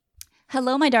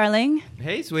Hello, my darling.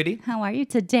 Hey, sweetie. How are you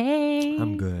today?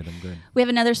 I'm good. We have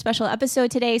another special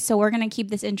episode today, so we're going to keep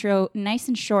this intro nice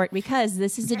and short because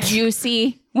this is a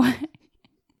juicy...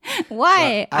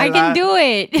 Why? I can do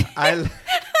it.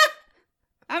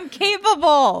 I'm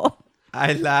capable.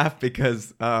 I laugh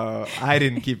because I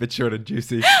didn't keep it short and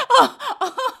juicy.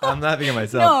 I'm laughing at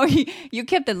myself. No, you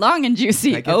kept it long and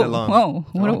juicy. I kept it long.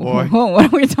 Whoa. Boy.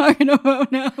 What are we talking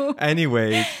about now?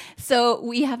 Anyways. So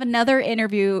we have another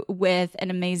interview with an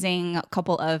amazing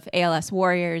couple of ALS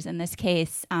warriors. In this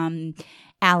case,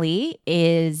 Allie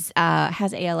has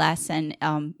ALS, and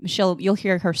you'll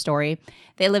hear her story.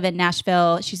 They live in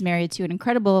Nashville. She's married to an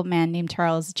incredible man named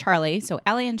Charlie. So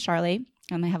Allie and Charlie,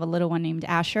 and they have a little one named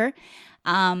Asher.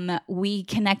 We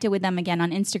connected with them again on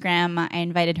Instagram. I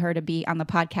invited her to be on the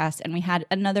podcast, and we had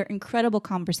another incredible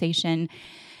conversation.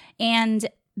 And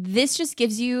this just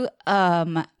gives you,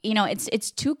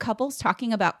 it's two couples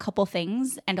talking about couple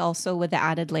things, and also with the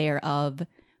added layer of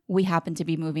we happen to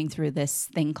be moving through this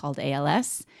thing called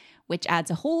ALS, which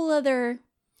adds a whole other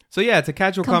So yeah, it's a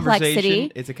casual complexity.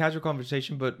 conversation. It's a casual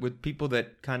conversation, but with people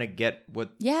that kind of get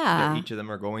what each of them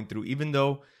are going through. Even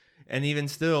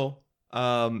still,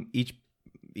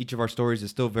 each of our stories is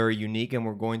still very unique, and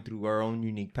we're going through our own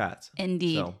unique paths.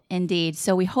 Indeed.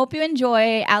 So we hope you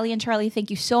enjoy. Allie and Charlie, thank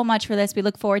you so much for this. We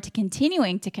look forward to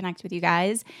continuing to connect with you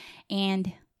guys.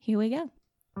 And here we go.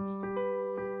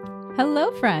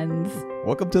 Hello, friends.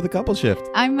 Welcome to the Couple Shift.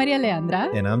 I'm Maria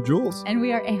Leandra. And I'm Jules. And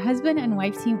we are a husband and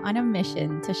wife team on a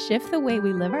mission to shift the way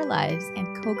we live our lives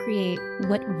and co-create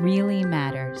what really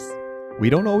matters. We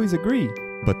don't always agree,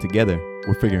 but together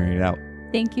we're figuring it out.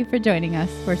 Thank you for joining us.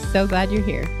 We're so glad you're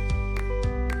here.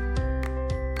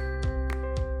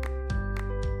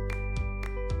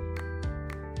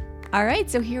 All right,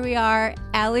 so here we are,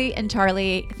 Allie and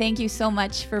Charlie. Thank you so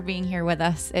much for being here with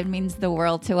us. It means the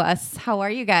world to us. How are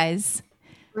you guys?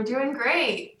 We're doing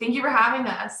great. Thank you for having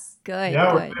us. Good.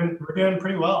 Yeah, good. We're doing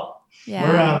pretty well.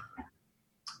 Yeah.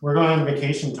 We're going on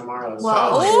vacation tomorrow.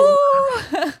 Well,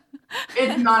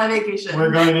 it's not a vacation.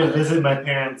 We're going to visit my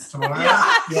parents tomorrow.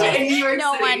 Yeah. In New York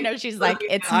No City. wonder she's like,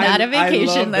 it's not a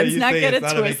vacation. Let's not get it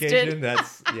twisted.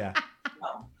 Yeah.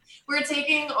 We're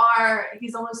taking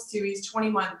he's almost 2, he's 20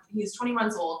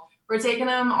 months old. We're taking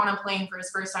him on a plane for his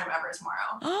first time ever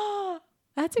tomorrow.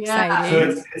 That's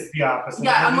exciting. So it's the opposite.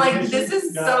 Yeah, I'm like, this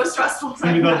is so stressful. It's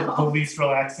going to be the least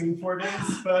relaxing 4 days.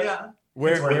 But yeah.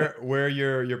 Where are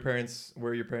your parents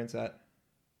at?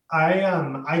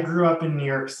 I grew up in New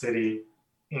York City,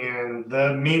 and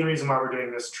the main reason why we're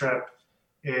doing this trip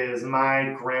is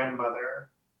my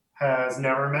grandmother has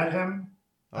never met him.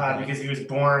 Okay. Because he was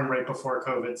born right before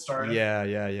COVID started. Yeah.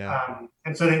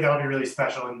 And so I think that'll be really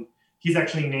special. And he's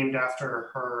actually named after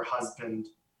her husband,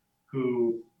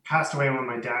 who passed away when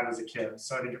my dad was a kid.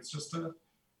 So I think it's just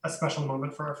a special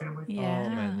moment for our family. Yeah. Oh,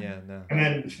 man, yeah, no. And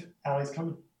then Allie's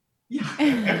coming.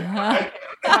 Yeah.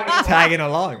 Tagging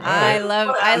along. I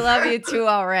love you too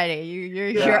already.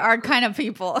 You're our kind of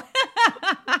people.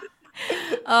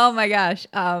 Oh my gosh.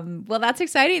 Well, that's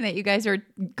exciting that you guys are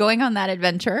going on that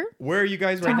adventure. Where are you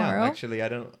guys right tomorrow? now? Actually, I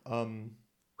don't.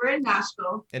 We're in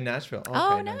Nashville. In Nashville.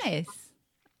 Oh, Okay, nice.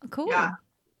 Cool. Yeah.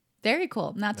 Very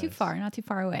cool. Not too Nice.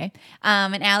 far away.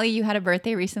 And Allie, you had a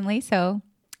birthday recently, so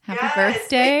happy Yes,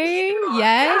 birthday. thank you.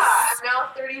 Yes. Yeah, I'm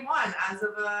now 31 as of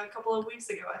a couple of weeks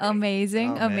ago, I think.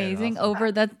 Amazing. Oh, man, awesome.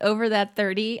 Over that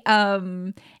 30.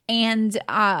 And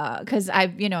because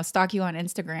I stalk you on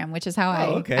Instagram, which is how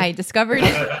I discovered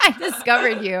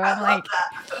you. I'm like,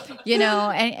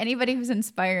 anybody who's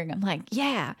inspiring, I'm like,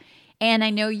 yeah. And I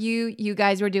know you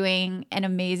guys were doing an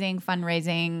amazing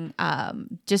fundraising,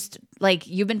 just like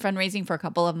you've been fundraising for a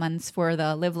couple of months for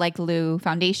the Live Like Lou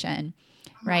Foundation,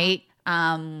 right?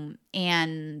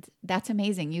 And that's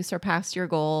amazing. You surpassed your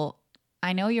goal.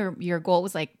 I know your goal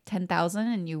was like 10,000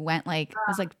 and you went it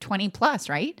was like 20 plus,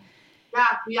 right? Yeah,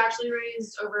 we actually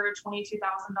raised over $22,000,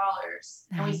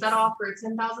 and we set off for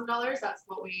 $10,000. That's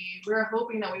what we were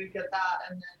hoping that we would get that,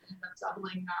 and then end up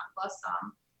doubling that plus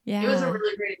some. Yeah, it was a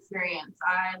really great experience.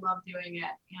 I love doing it,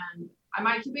 and I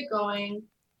might keep it going.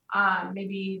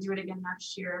 Maybe do it again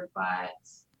next year, but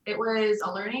it was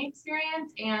a learning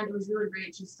experience, and it was really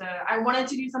great. I wanted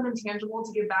to do something tangible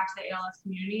to give back to the ALS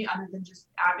community, other than just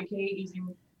advocate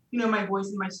using, my voice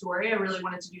and my story. I really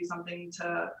wanted to do something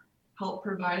to help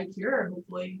provide a cure,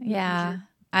 hopefully. Yeah.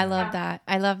 I love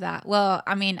that. Well,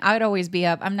 I mean, I would always be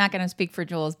up. I'm not going to speak for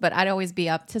Jules, but I'd always be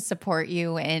up to support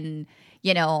you in,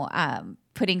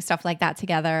 putting stuff like that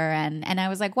together. And I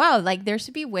was like, wow, like there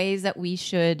should be ways that we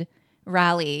should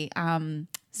rally.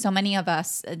 So many of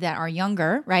us that are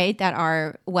younger, right? That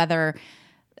are whether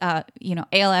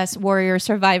ALS warrior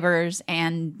survivors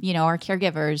and, our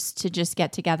caregivers to just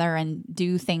get together and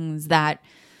do things that,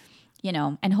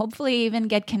 and hopefully even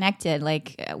get connected.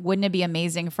 Like, wouldn't it be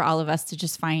amazing for all of us to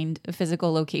just find a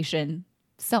physical location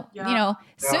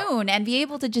soon and be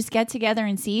able to just get together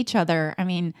and see each other? I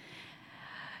mean,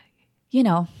 we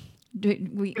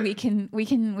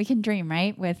can dream,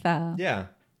 right? With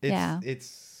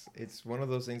it's one of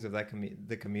those things of that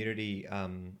the community.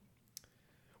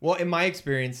 Well, in my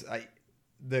experience,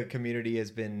 the community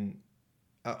has been,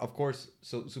 of course,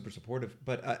 so super supportive,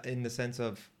 but in the sense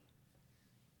of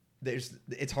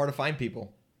it's hard to find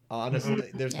people.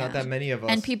 Honestly, there's not that many of us,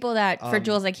 and people that for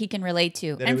Jules, like, he can relate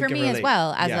to, and for me as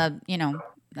well, as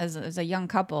as a young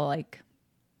couple, I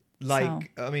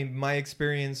mean, my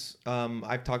experience,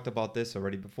 I've talked about this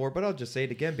already before, but I'll just say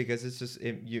it again because it's just,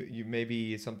 you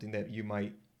maybe something that you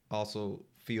might also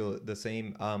feel the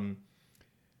same.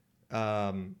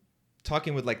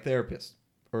 Talking with like therapists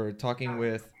or talking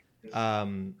with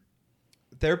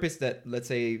therapists that, let's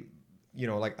say,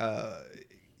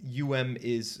 UM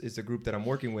is a group that I'm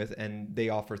working with, and they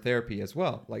offer therapy as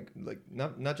well. Like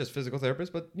not just physical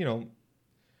therapists, but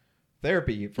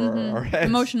therapy for our heads.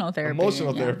 Emotional therapy.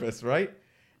 Emotional therapists, right?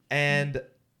 And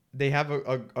they have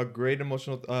a great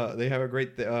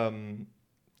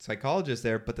psychologist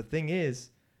there. But the thing is,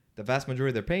 the vast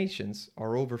majority of their patients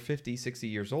are over 50, 60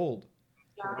 years old.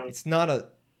 Yeah.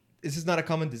 This is not a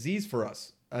common disease for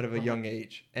us out of a young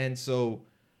age. And so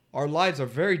our lives are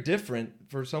very different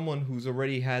for someone who's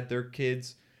already had their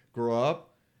kids grow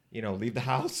up, leave the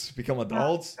house, become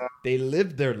adults. They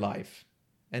lived their life.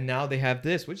 And now they have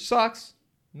this, which sucks.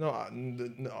 No,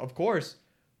 of course,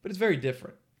 but it's very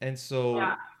different. And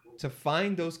so to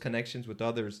find those connections with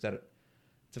others,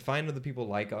 to find other people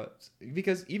like us,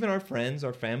 because even our friends,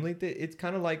 our family, it's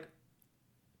kind of like,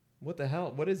 what the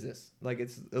hell? What is this? Like,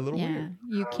 it's a little weird.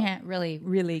 You can't really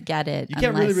get it. You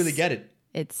can't really get it.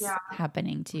 It's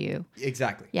happening to you.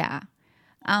 Exactly. Yeah.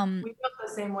 We feel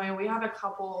the same way. We have a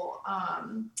couple,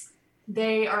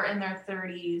 they are in their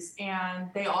 30s and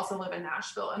they also live in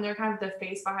Nashville, and they're kind of the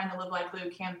face behind the Live Like Lou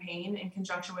campaign in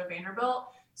conjunction with Vanderbilt.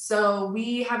 So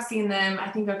we have seen them, I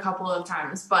think, a couple of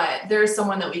times, but there's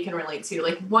someone that we can relate to.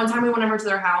 Like, one time we went over to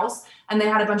their house and they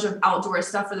had a bunch of outdoor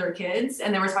stuff for their kids,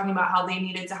 and they were talking about how they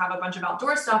needed to have a bunch of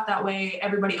outdoor stuff. That way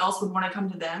everybody else would want to come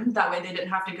to them. That way they didn't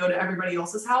have to go to everybody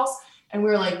else's house. And we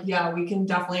were like, yeah, we can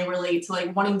definitely relate to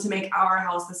like wanting to make our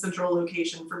house the central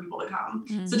location for people to come.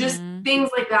 Mm-hmm. So just things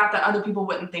like that other people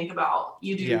wouldn't think about.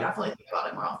 You do definitely think about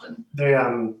it more often.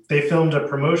 They filmed a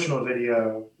promotional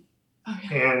video,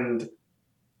 and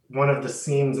one of the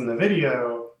scenes in the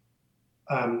video,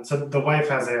 so the wife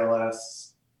has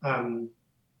ALS, and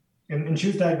she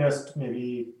was diagnosed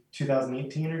maybe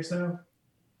 2018 or so.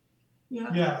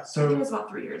 Yeah. So I think it was about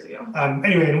 3 years ago.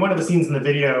 Anyway, in one of the scenes in the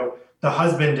video, the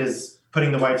husband is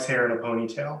putting the wife's hair in a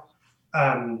ponytail,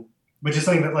 which is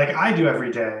something that like I do every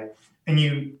day. And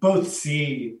you just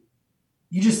see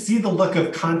the look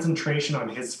of concentration on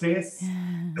his face.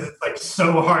 It's like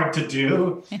so hard to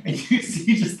do. And you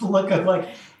see just the look of like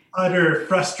utter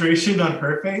frustration on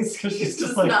her face, because she's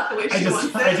just like,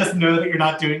 I just know that you're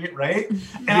not doing it right.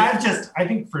 And I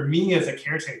think for me as a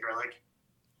caretaker, like,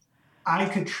 I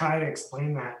could try to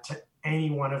explain that to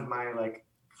any one of my like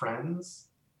friends,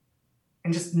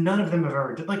 and just none of them have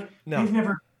ever did. Like, they've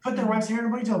never put their wife's hair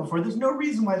in a ponytail before. There's no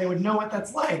reason why they would know what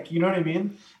that's like. You know what I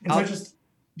mean? And so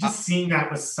just seeing that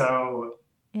was so.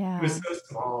 Yeah. It was so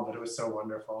small, but it was so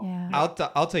wonderful. Yeah.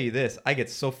 I'll tell you this. I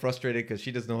get so frustrated because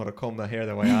she doesn't know how to comb the hair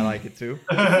the way I like it to.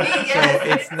 So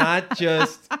it's not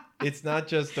just it's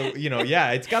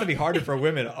got to be harder for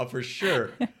women for sure.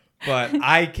 But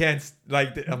I can't I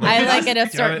like it a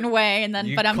certain way,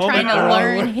 but I'm trying to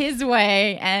learn his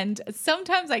way, and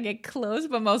sometimes I get close,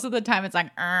 but most of the time it's like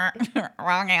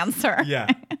wrong answer. Yeah.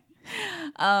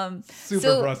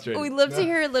 Super frustrating. We'd love to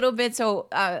hear a little bit, so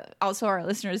also our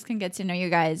listeners can get to know you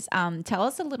guys. Tell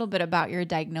us a little bit about your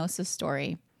diagnosis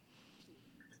story.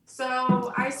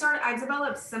 So I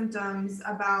developed symptoms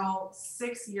about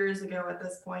 6 years ago at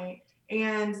this point,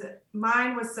 and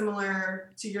mine was similar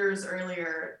to yours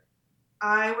earlier.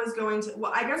 I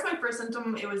guess my first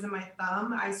symptom, it was in my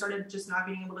thumb. I started just not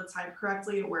being able to type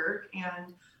correctly at work,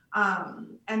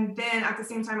 and then at the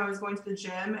same time I was going to the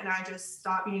gym, and I just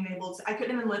stopped being able to, I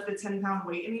couldn't even lift a 10-pound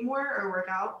weight anymore or work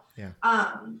out. Yeah.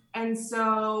 And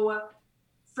so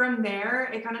from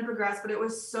there it kind of progressed, but it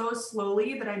was so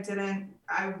slowly that I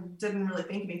didn't really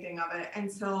think anything of it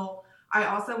until I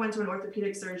also went to an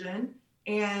orthopedic surgeon,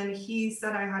 and he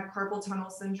said I had carpal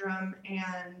tunnel syndrome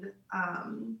and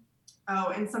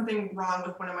something wrong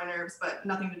with one of my nerves, but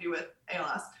nothing to do with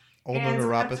ALS. Ulnar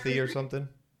neuropathy or something?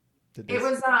 It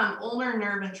was ulnar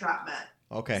nerve entrapment.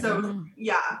 Okay. So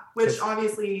yeah, which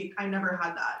obviously I never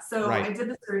had that. So right. I did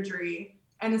the surgery,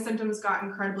 and the symptoms got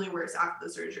incredibly worse after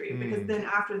the surgery because then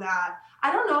after that,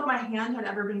 I don't know if my hand had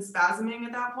ever been spasming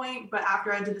at that point, but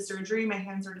after I did the surgery, my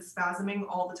hands started spasming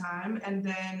all the time. And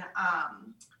then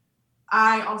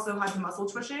I also had the muscle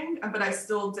twitching, but I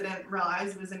still didn't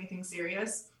realize it was anything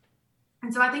serious.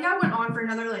 And so I think I went on for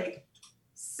another like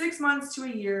 6 months to a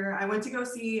year. I went to go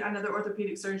see another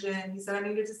orthopedic surgeon. He said I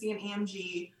needed to see an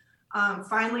EMG.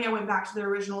 Finally, I went back to the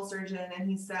original surgeon and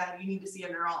he said, you need to see a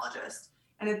neurologist.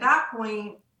 And at that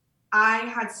point,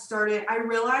 I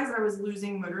realized I was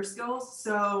losing motor skills.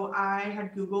 So I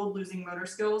had Googled losing motor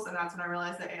skills, and that's when I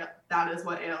realized that that is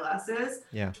what ALS is.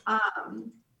 Yeah.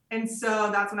 And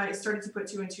so that's when I started to put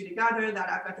 2 and 2 together, that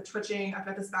I've got the twitching, I've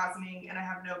got the spasming, and I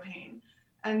have no pain.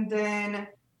 And then,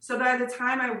 so by the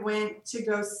time I went to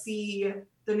go see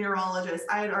the neurologist,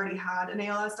 I had already had an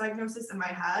ALS diagnosis in my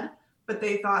head, but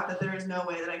they thought that there is no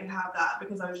way that I could have that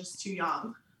because I was just too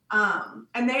young.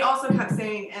 And they also kept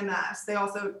saying MS. They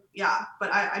also,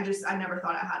 but I never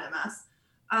thought I had MS.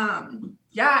 And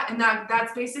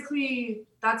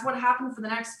that's what happened for the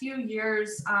next few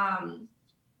years.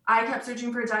 I kept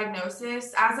searching for a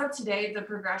diagnosis. As of today, the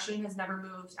progression has never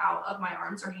moved out of my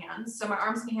arms or hands. So my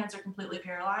arms and hands are completely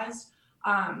paralyzed,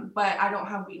 but I don't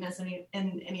have weakness in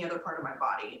any other part of my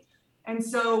body. And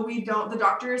so the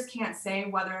doctors can't say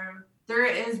whether. There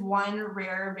is one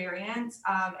rare variant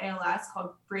of ALS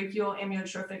called brachial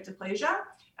amyotrophic dysplasia,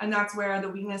 and that's where the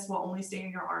weakness will only stay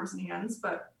in your arms and hands.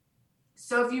 But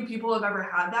so few people have ever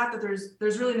had that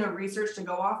there's really no research to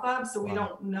go off of, so we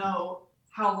don't know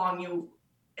how long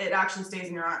it actually stays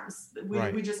in your arms.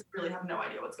 We just really have no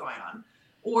idea what's going on.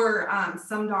 Or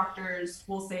some doctors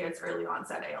will say it's early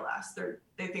onset ALS.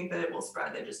 They think that it will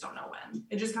spread. They just don't know when.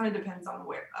 It just kind of depends on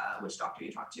which doctor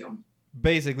you talk to.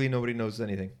 Basically, nobody knows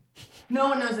anything. No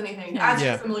one knows anything, as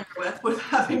you're familiar with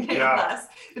having ALS.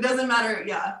 It doesn't matter.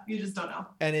 Yeah, you just don't know.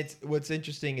 And what's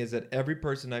interesting is that every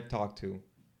person I've talked to,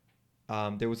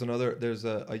 there's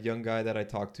a young guy that I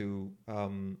talked to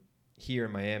here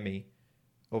in Miami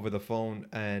over the phone,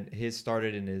 and his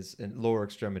started in lower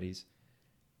extremities,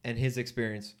 and his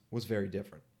experience was very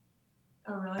different.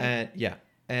 Oh, really?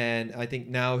 And I think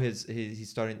now he's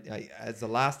starting. As the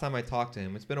last time I talked to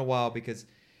him, it's been a while because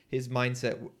his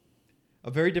mindset,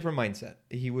 a very different mindset.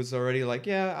 He was already like,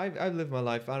 I've lived my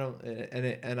life. I don't,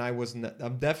 and I was not,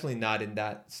 I'm definitely not in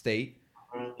that state.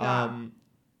 Yeah.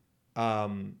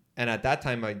 And at that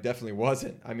time I definitely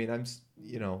wasn't. I mean,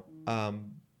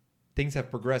 things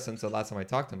have progressed since the last time I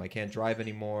talked to him. I can't drive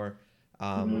anymore.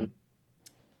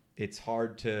 It's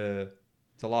a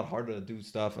lot harder to do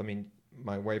stuff. I mean,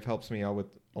 my wife helps me out with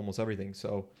almost everything.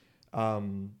 So,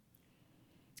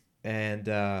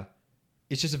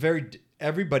 it's just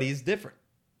everybody is different.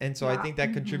 And so I think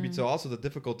that contributes to also the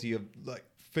difficulty of like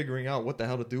figuring out what the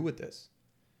hell to do with this.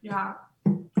 Yeah.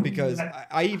 Because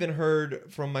I even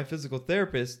heard from my physical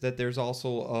therapist that there's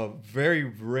also a very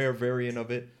rare variant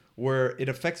of it where it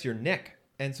affects your neck.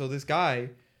 And so this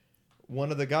guy,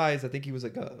 one of the guys, I think he was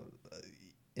like a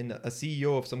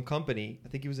CEO of some company. I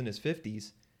think he was in his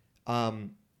 50s.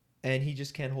 And he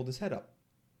just can't hold his head up.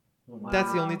 Wow.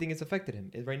 That's the only thing that's affected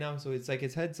him right now. So it's like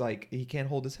his head's like he can't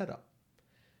hold his head up.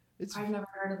 I've never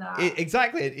heard of that.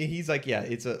 Exactly. He's like,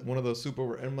 it's one of those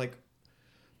super. And I'm like,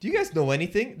 do you guys know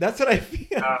anything? That's what I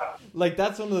feel. Like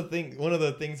that's one of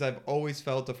the things I've always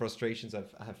felt, the frustrations I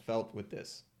have felt with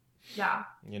this. Yeah.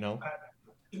 You know.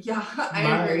 Yeah,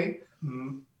 I agree.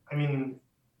 I mean,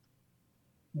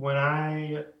 when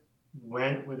I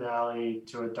went with Allie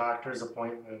to a doctor's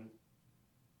appointment,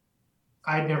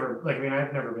 I've never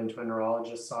been to a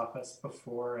neurologist's office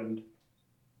before, and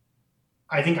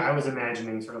I think I was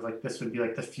imagining sort of like this would be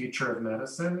like the future of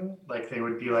medicine. Like they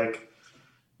would be like,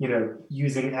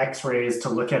 using X-rays to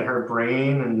look at her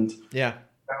brain, and like, you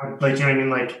know what I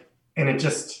mean? Like, and it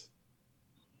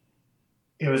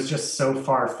was just so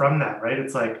far from that, right?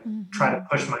 It's like try to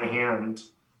push my hand.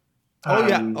 Oh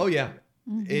yeah.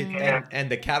 Mm-hmm.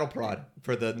 And the cattle prod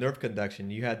for the nerve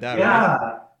conduction, you had that,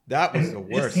 right? That was the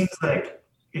worst.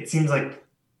 It seems like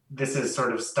this is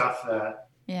sort of stuff that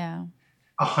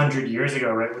 100 years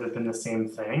ago, right, would have been the same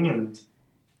thing. And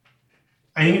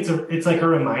I think it's like a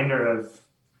reminder of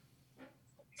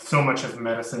so much of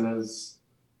medicine is,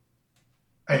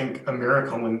 I think, a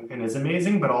miracle and is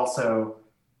amazing, but also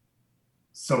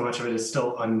so much of it is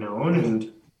still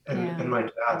unknown. And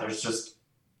like, there's just,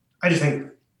 I just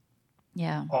think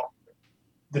all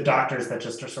the doctors that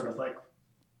just are sort of like,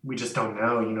 we just don't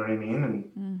know, you know what I mean?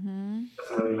 And it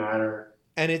doesn't really matter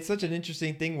And it's such an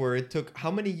interesting thing where it took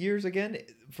how many years again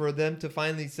for them to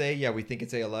finally say, yeah, we think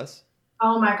it's ALS?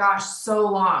 Oh my gosh, so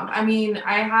long. I mean,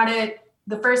 I had it,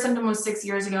 the first symptom was 6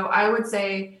 years ago. I would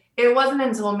say it wasn't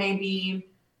until maybe,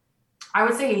 I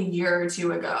would say a year or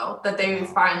two ago that they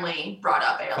finally brought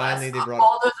up ALS. Finally, they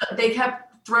brought they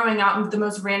kept throwing out the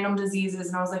most random diseases.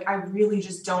 And I was like, I really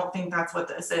just don't think that's what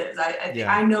this is.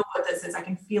 I know what this is. I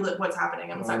can feel it, what's happening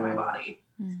inside my body.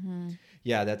 Mm-hmm.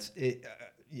 Yeah, that's it.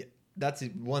 That's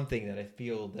one thing that I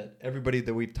feel that everybody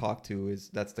that we've talked to is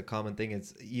that's the common thing.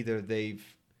 It's either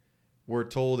were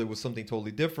told it was something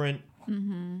totally different.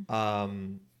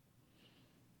 Mm-hmm.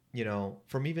 You know,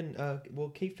 from even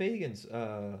Kate Fagan's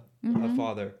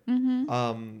father.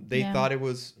 Mm-hmm. They thought what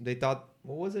was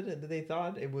it? They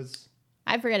thought it was.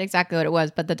 I forget exactly what it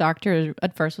was, but the doctor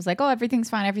at first was like, "Oh, everything's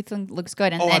fine, everything looks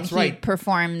good," and then he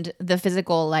performed the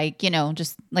physical, like, you know,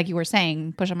 just like you were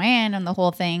saying, push on my hand and the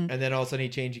whole thing. And then all of a sudden he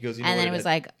changed. He goes, and then it was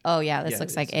like, "Oh yeah, this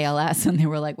looks like ALS," and they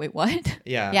were like, "Wait, what?"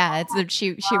 Yeah, yeah. It's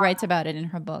she writes about it in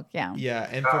her book. Yeah, yeah.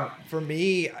 And for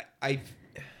me, I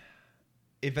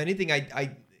if anything,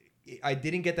 I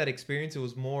didn't get that experience. It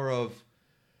was more of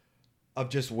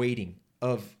just waiting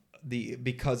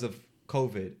because of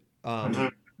COVID.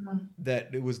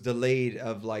 That it was delayed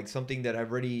of like something that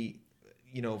I've already,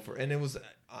 you know, and it was,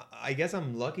 I guess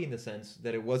I'm lucky in the sense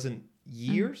that it wasn't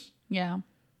years. Yeah.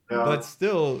 But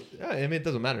still, I mean, it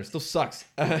doesn't matter. It still sucks.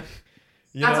 That's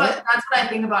what I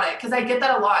think about it. Cause I get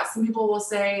that a lot. Some people will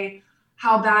say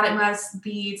how bad it must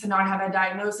be to not have a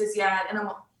diagnosis yet. And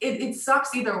it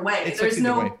sucks either way. There's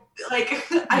no way. Like,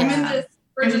 I'm in this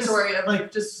purgatory of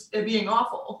like just it being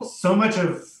awful. So much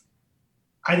of,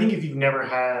 I think if you've never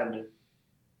had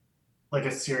like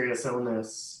a serious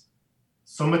illness,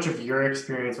 so much of your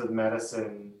experience with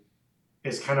medicine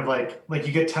is kind of like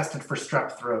you get tested for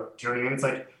strep throat. Do you know what I mean? It's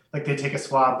like they take a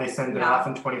swab, they send it off,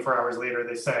 and 24 hours later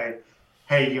they say,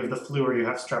 hey, you have the flu or you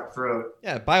have strep throat.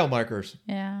 Yeah, biomarkers.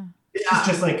 Yeah. It's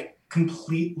just like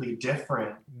completely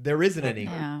different. There isn't any.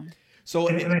 Yeah. So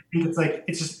and I think it's like,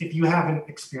 it's just, if you haven't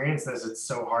experienced this, it's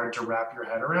so hard to wrap your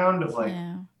head around of like,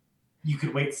 you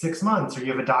could wait 6 months, or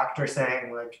you have a doctor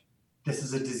saying like, this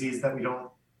is a disease that we don't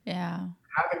have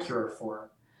a cure for.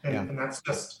 And that's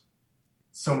just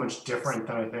so much different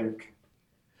than I think.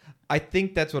 I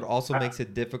think that's what also makes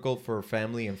it difficult for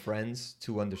family and friends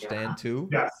to understand too.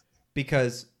 Yes.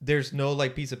 Because there's no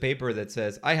like piece of paper that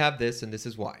says, I have this and this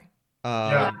is why.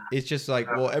 It's just like,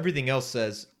 well, everything else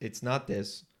says it's not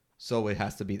this, so it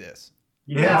has to be this.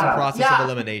 Yeah. It's a process of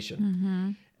elimination.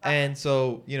 Mm-hmm. And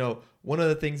so, you know, one of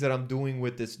the things that I'm doing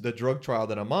with the drug trial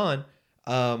that I'm on,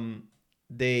 I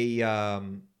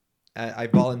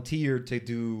volunteered to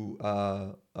do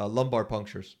lumbar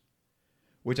punctures,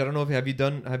 which I don't know if have you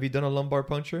done a lumbar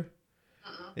puncture?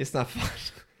 It's not fun.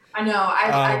 I know.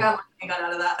 I got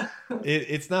out of that.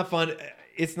 It's not fun.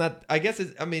 It's not. I guess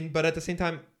it's. I mean, but at the same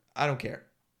time, I don't care.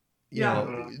 You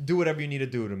know, do whatever you need to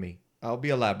do to me. I'll be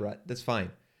a lab rat. That's fine.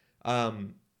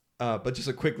 But just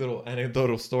a quick little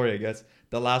anecdotal story, I guess.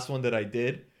 The last one that I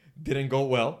didn't go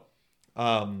well.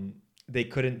 They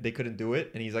couldn't do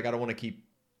it, and he's like, I don't want to keep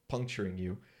puncturing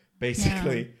you,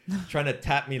 basically trying to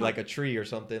tap me like a tree or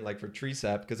something, like for tree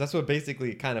sap, because that's what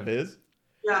basically it kind of is.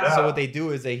 So what they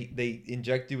do is they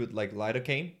inject you with like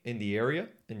lidocaine in the area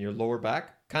in your lower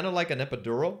back, kind of like an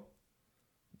epidural.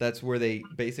 That's where they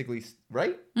basically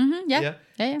Yeah.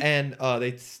 And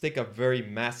they stick a very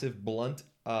massive blunt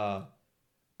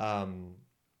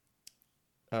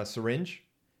syringe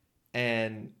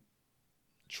and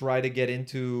try to get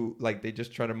into, like, they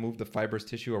just try to move the fibrous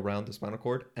tissue around the spinal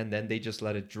cord, and then they just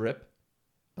let it drip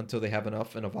until they have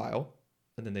enough in a vial,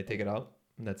 and then they take it out,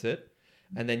 and that's it.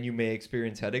 And then you may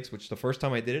experience headaches, which the first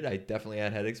time I did it, I definitely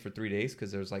had headaches for 3 days because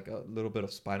there's like a little bit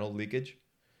of spinal leakage,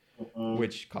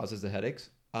 which causes the headaches.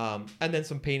 And then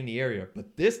some pain in the area.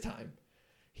 But this time,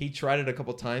 he tried it a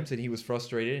couple times, and he was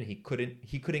frustrated, and he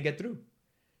couldn't get through.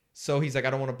 So he's like, I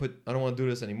don't want to do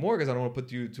this anymore because I don't want to put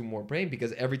you to more pain,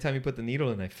 because every time he put the needle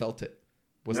in, I felt it.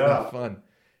 Was not fun.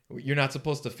 You're not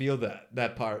supposed to feel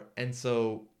that part. And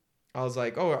so I was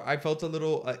like, oh, I felt a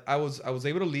little, I was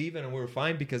able to leave and we were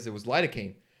fine because it was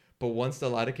lidocaine. But once the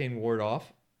lidocaine wore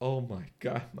off, oh my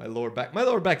God, my lower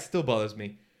back still bothers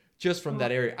me just from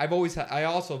that area. I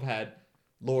also have had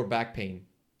lower back pain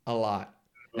a lot.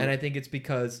 And I think it's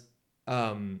because,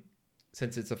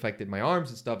 since it's affected my arms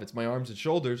and stuff, it's my arms and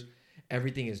shoulders,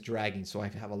 everything is dragging. So I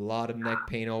have a lot of neck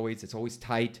pain always. It's always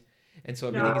tight. And so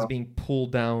everything is being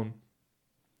pulled down.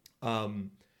 And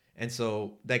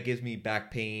so that gives me back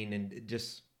pain and it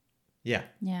just, not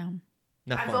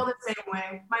I feel the same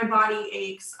way. My body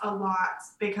aches a lot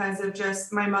because of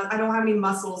just I don't have any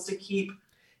muscles to keep.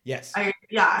 Yes.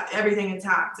 everything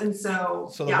intact. And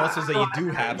so the muscles that you do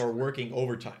have are working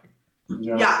overtime.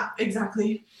 Yeah,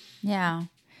 exactly. Yeah.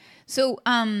 So,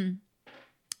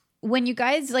 when you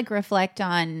guys like reflect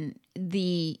on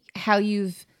how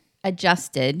you've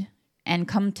adjusted and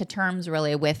come to terms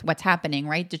really with what's happening,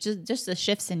 right? Just the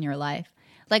shifts in your life.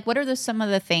 Like, what are some of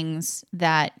the things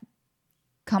that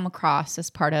come across as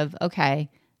part of, okay,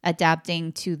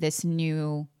 adapting to this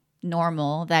new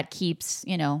normal that keeps,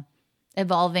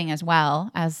 evolving as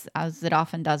well as it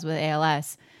often does with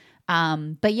ALS.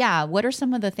 But yeah, what are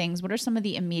some of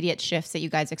the immediate shifts that you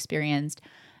guys experienced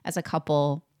as a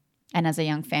couple and as a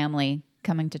young family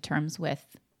coming to terms with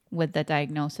the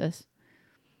diagnosis?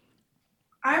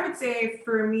 I would say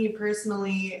for me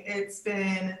personally, it's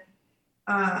been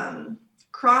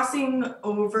crossing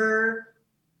over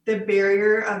the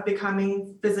barrier of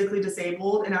becoming physically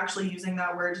disabled and actually using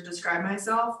that word to describe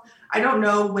myself. I don't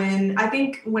know I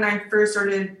think when I first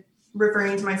started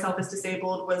referring to myself as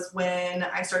disabled was when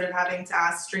I started having to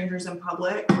ask strangers in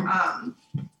public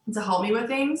to help me with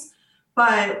things.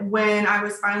 But when I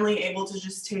was finally able to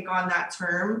just take on that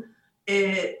term,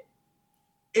 it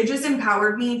just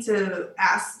empowered me to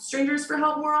ask strangers for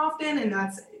help more often. And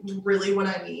that's really what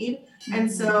I need. Mm-hmm.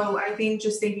 And so I think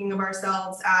just thinking of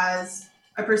ourselves as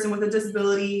a person with a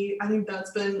disability, I think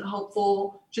that's been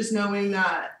helpful. Just knowing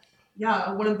that,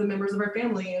 one of the members of our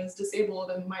family is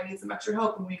disabled and might need some extra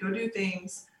help when we go do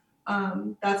things.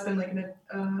 That's been like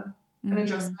an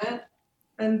adjustment.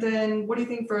 And then what do you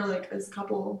think for like as a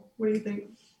couple? What do you think?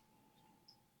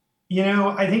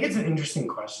 I think it's an interesting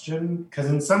question because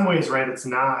in some ways, right, it's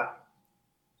not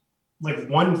like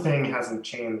one thing hasn't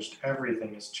changed.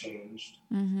 Everything has changed.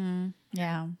 Mm-hmm.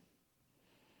 Yeah.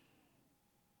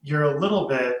 You're a little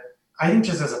bit, I think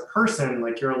just as a person,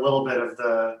 like you're a little bit of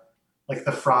the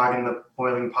frog in the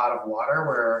boiling pot of water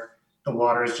where the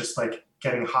water is just like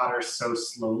getting hotter so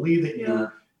slowly that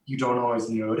you don't always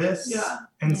notice. Yeah.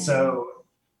 And so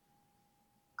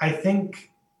I think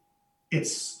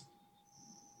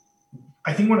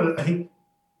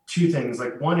two things.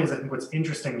 Like one is, I think what's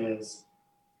interesting is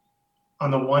on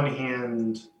the one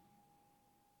hand,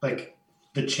 like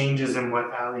the changes in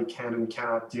what Allie can and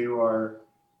cannot do are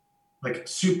like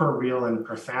super real and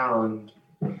profound,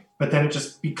 but then it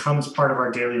just becomes part of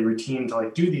our daily routine to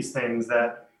like do these things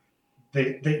that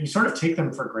you sort of take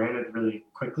them for granted really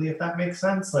quickly, if that makes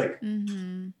sense. Like,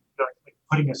 like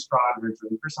putting a straw in your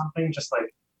drink or something, just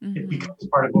like it becomes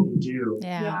part of what we do.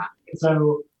 Yeah. And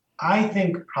so I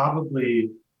think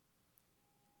probably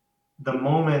the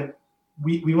moment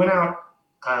we went out,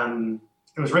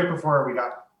 it was right before we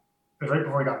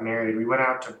got married. We went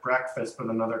out to breakfast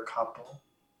with another couple.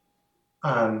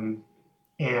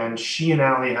 And she and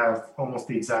Allie have almost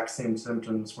the exact same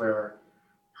symptoms where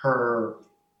her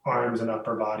arms and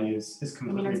upper body is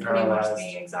completely it's paralyzed. Pretty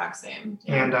much the exact same.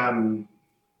 Yeah.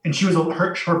 And she was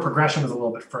her progression was a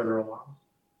little bit further along.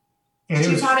 And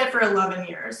she's had it for 11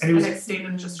 years and it stayed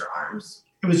in just her arms.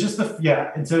 It was just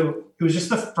and so it was just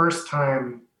the first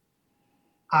time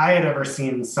I had ever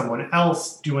seen someone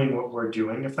else doing what we're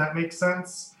doing, if that makes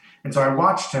sense. And so I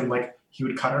watched him, like he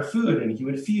would cut her food and he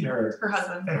would feed her. Her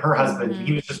husband. And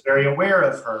he was just very aware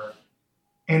of her.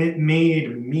 And it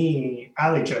made me,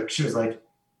 Allie joke, she was like,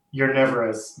 "You're never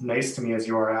as nice to me as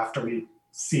you are after we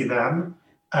see them."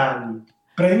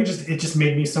 But I think it just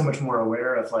made me so much more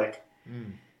aware of like,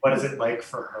 what is it like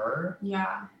for her?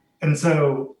 Yeah. And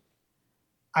so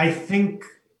I think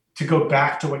to go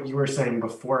back to what you were saying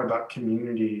before about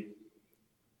community,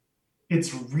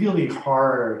 it's really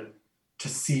hard to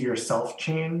see yourself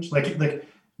change. Like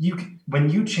when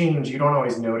you change, you don't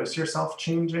always notice yourself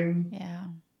changing. Yeah.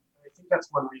 I think that's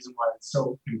one reason why it's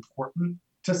so important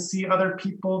to see other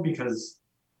people, because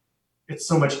it's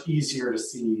so much easier to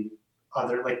see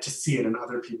to see it in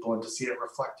other people and to see it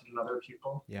reflected in other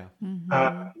people. Yeah.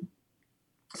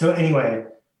 So anyway,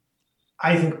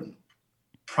 I think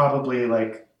probably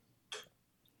like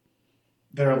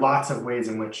there are lots of ways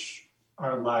in which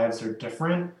our lives are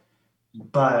different,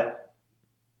 but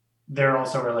there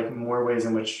also are like more ways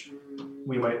in which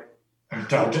we might. Our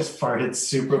dog just farted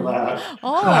super loud.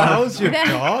 Oh, that was your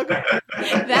dog?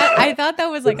 That I thought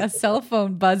that was like a cell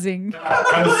phone buzzing.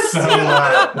 That was so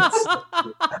loud.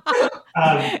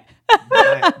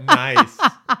 Nice.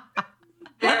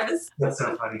 Yes. That's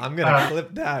so funny. I'm gonna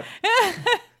clip that.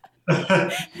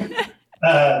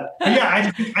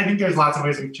 I think there's lots of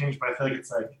ways we've changed, but I feel like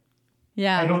it's like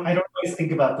I don't always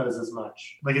think about those as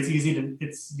much. Like it's easy to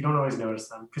you don't always notice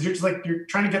them because you're just like you're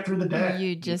trying to get through the day.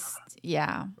 You just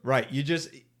right.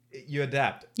 You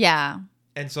adapt. Yeah.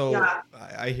 And so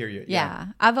I hear you. Yeah.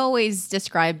 I've always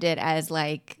described it as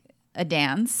like a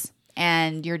dance.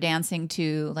 and you're dancing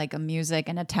to like a music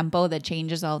and a tempo that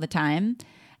changes all the time.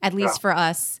 At least for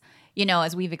us, you know,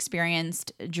 as we've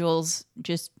experienced Jules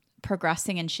just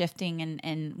progressing and shifting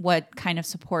and what kind of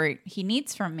support he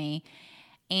needs from me.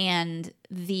 And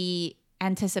the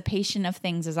anticipation of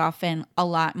things is often a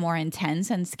lot more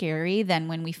intense and scary than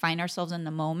when we find ourselves in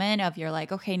the moment of you're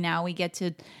like, okay, now we get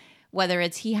to, whether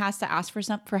it's he has to ask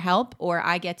for help or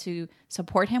I get to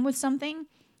support him with something,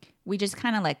 we just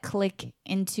kind of like click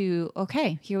into,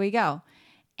 okay, here we go.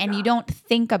 And you don't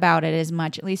think about it as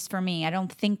much, at least for me. I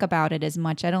don't think about it as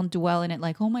much. I don't dwell in it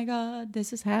like, oh my God,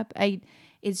 this is happening.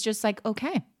 It's just like,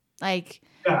 okay, like,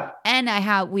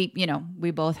 and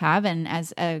we both have, and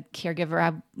as a caregiver, I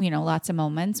have, lots of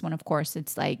moments when, of course,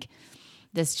 it's like,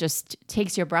 this just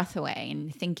takes your breath away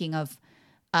and thinking of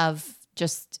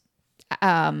just,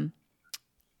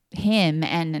 him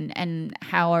and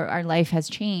how our life has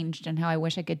changed and how I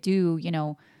wish I could do,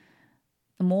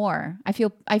 more. I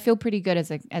feel pretty good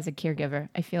as a caregiver.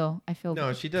 I feel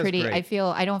no, she does pretty great.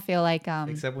 I don't feel like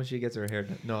except when she gets her hair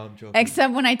done. No, I'm joking.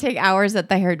 Except when I take hours at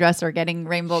the hairdresser getting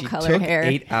rainbow color hair.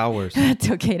 8 hours. It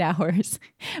took 8 hours.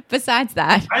 Besides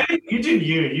that, I think you do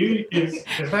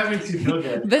if that makes you feel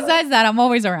good. Besides that, I'm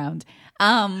always around.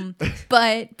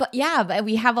 But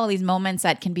we have all these moments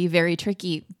that can be very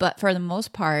tricky, but for the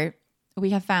most part, we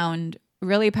have found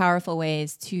really powerful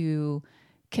ways to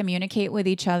communicate with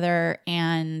each other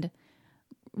and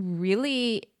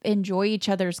really enjoy each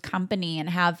other's company and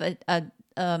have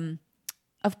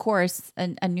of course,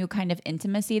 a new kind of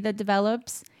intimacy that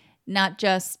develops, not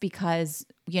just because,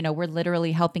 we're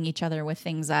literally helping each other with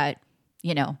things that,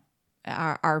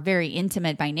 are very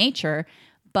intimate by nature,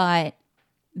 but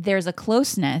there's a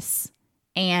closeness.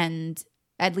 And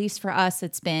at least for us,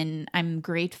 I'm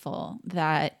grateful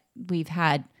that we've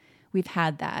had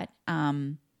that.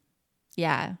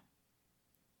 Yeah.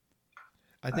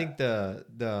 I think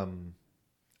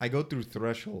I go through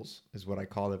thresholds is what I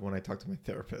call it when I talk to my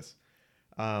therapist.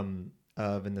 In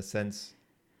the sense,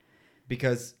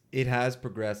 because it has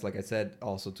progressed, like I said,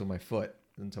 also to my foot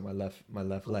and to my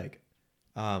left leg.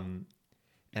 And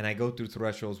I go through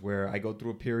thresholds where I go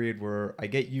through a period where I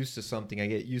get used to something. I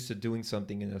get used to doing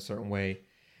something in a certain way.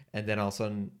 And then all of a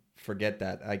sudden forget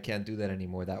that I can't do that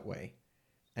anymore that way.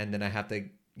 And then I have to,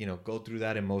 go through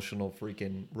that emotional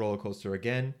freaking roller coaster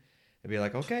again and be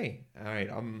like, okay, all right,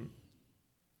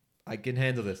 I can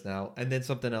handle this now. And then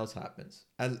something else happens.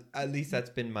 At least that's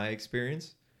been my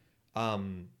experience.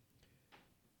 And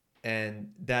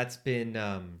that's been,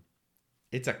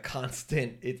 it's a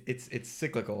constant, it's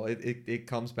cyclical. It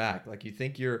comes back. Like you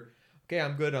think you're, okay,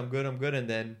 I'm good. And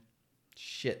then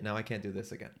shit, now I can't do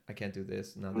this again. I can't do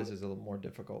this. Now this is a little more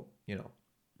difficult,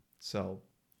 so.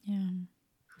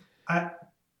 Yeah.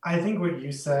 I think what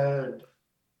you said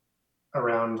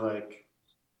around like,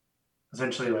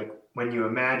 essentially like when you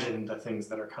imagine the things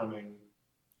that are coming,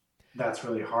 that's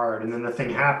really hard. And then the thing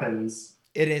happens.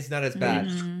 It is not as bad.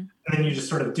 Mm-hmm. And then you just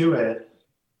sort of do it.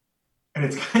 And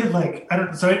it's kind of like,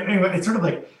 it's sort of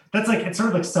like, it's sort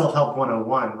of like self-help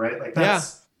 101, right? Like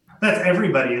that's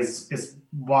everybody is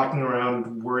walking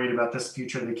around worried about this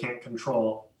future they can't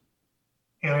control.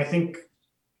 And I think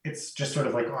it's just sort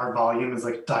of like our volume is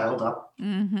like dialed up.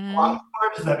 Mm-hmm.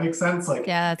 Does that make sense? Like,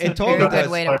 yeah, it's a very good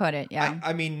way to put it. Yeah.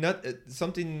 I mean, not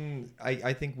something.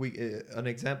 I think an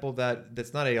example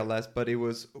that's not ALS, but it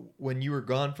was when you were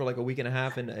gone for like a week and a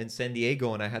half in San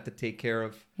Diego, and I had to take care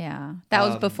of. Yeah, that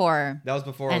was before. That was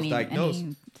before I was diagnosed,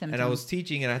 and I was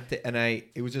teaching, and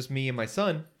it was just me and my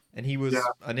son, and he was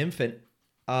an infant.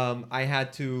 I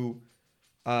had to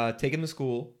take him to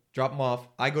school. Drop him off.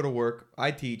 I go to work.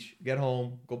 I teach. Get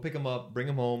home. Go pick him up. Bring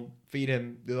him home. Feed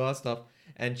him. Do all that stuff.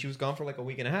 And she was gone for like a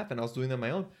week and a half, and I was doing that on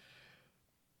my own.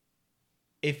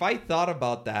 If I thought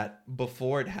about that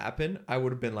before it happened, I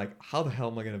would have been like, how the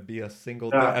hell am I going to be a single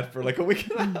dad for like a week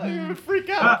and a half? I would freak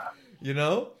out,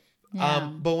 Yeah.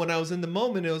 But when I was in the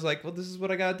moment, it was like, well, this is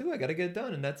what I got to do. I got to get it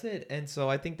done, and that's it. And so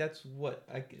I think that's what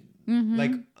I can,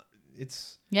 like...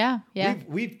 It's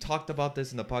We've talked about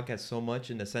this in the podcast so much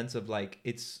in the sense of like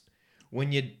it's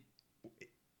when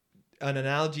an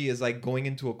analogy is like going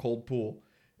into a cold pool.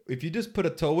 If you just put a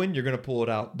toe in, you're gonna pull it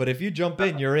out. But if you jump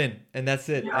in, you're in, and that's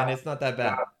it. And it's not that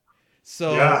bad.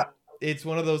 So it's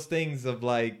one of those things of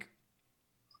like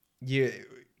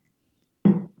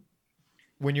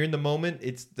when you're in the moment,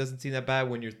 it doesn't seem that bad.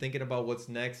 When you're thinking about what's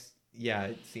next,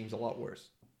 it seems a lot worse.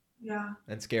 Yeah.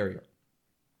 And scarier.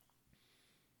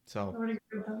 So, can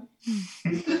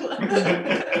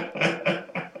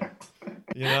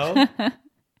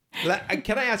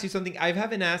I ask you something? I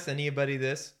haven't asked anybody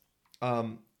this.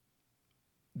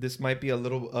 This might be a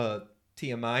little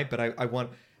TMI, but I want.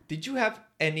 did you have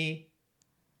any,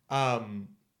 how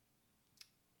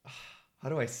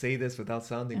do I say this without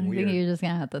sounding weird? I think you're just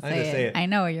going to have to say it. I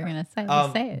know what you're going to say.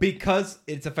 Just say it. Because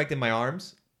it's affected my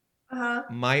arms,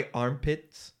 my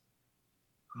armpits,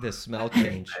 the smell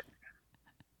changed.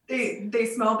 They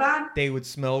smell bad? They would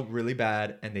smell really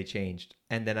bad, and they changed.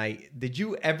 And then did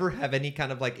you ever have any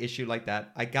kind of like issue like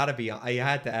that? I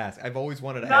had to ask. I've always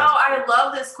wanted to ask. No, I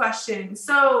love this question.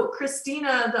 So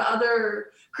Christina,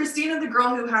 the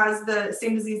girl who has the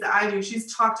same disease that I do,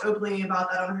 she's talked openly about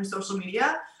that on her social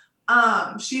media.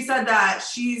 She said that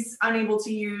she's unable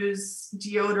to use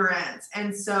deodorant,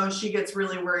 and so she gets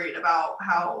really worried about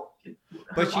how.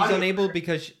 But she's unable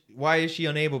because why is she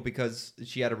unable? Because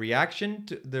she had a reaction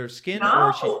to their skin? No,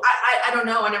 or she... I don't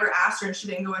know. I never asked her, and she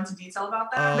didn't go into detail about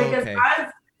that. Because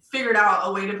I've figured out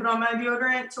a way to put on my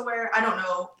deodorant to where I don't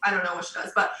know what she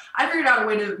does, but I figured out a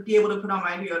way to be able to put on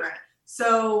my deodorant.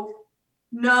 So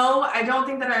no, I don't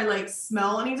think that I like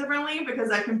smell any differently because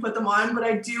I can put them on, but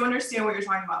I do understand what you're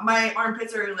talking about. My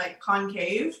armpits are like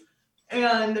concave.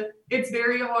 And it's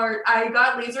very hard. I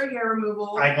got laser hair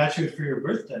removal. I got you for your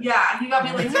birthday. Yeah, he got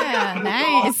me laser hair removal.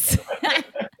 Nice.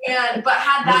 But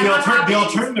had that the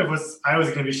alternative was I was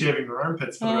going to be shaving your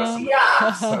armpits for the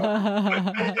rest of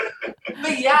the day.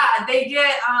 But yeah, they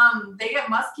get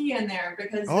musky in there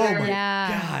because my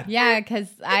God. Yeah, because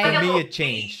for me it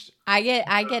changed.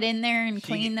 I get in there and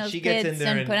clean those pits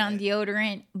and put on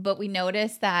deodorant, but we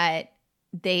noticed that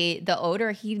the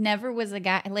odor, he never was a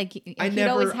guy like he'd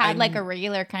always had like a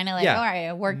regular kind of like all right,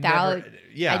 I worked out,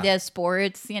 I did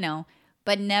sports,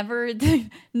 but never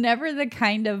the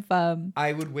kind of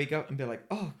I would wake up and be like,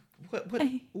 oh,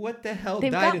 what the hell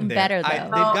they've died in there? Better, though.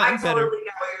 They've gotten better. I totally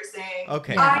get what you're saying.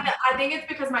 Okay. I think it's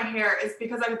because my hair is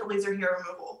because I get the laser hair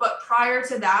removal. But prior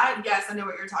to that, yes, I know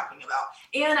what you're talking about.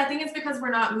 And I think it's because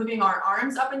we're not moving our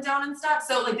arms up and down and stuff.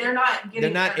 So like they're not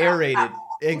aerated.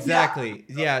 Exactly.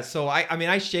 Yeah. So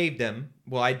I shaved them.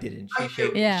 Well, I didn't.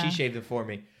 She shaved them for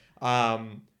me.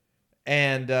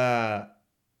 And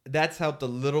that's helped a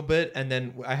little bit. And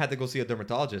then I had to go see a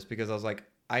dermatologist because I was like,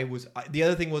 the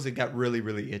other thing was it got really,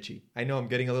 really itchy. I know I'm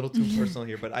getting a little too personal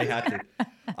here, but I had to.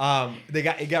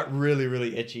 It got really,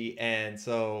 really itchy. And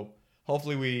so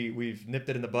hopefully we've nipped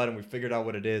it in the bud and we figured out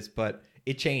what it is, but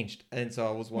it changed. And so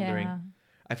I was wondering,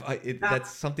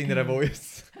 that's something that I've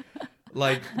always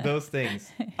like those things.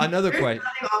 Another question.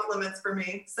 There's nothing off limits for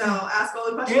me. So ask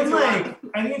all the questions. And like,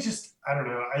 I think it's just, I don't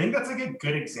know. I think that's like a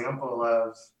good example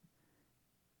of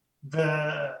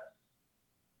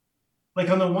like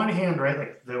on the one hand, right,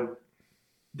 like there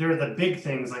are the big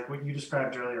things like what you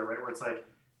described earlier, right, where it's like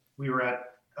we were at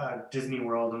Disney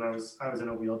World and I was in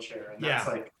a wheelchair, and that's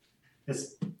like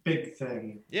this big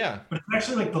thing. Yeah. But it's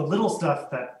actually like the little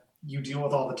stuff that you deal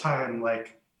with all the time,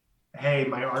 like, hey,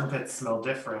 my armpits smell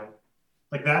different.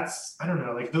 Like that's, I don't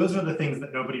know, like those are the things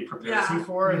that nobody prepares you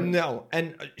for. And no,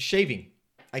 and shaving,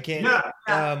 I can't.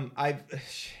 Yeah.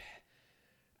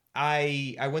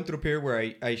 I went through a period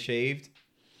where I shaved.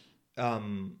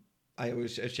 I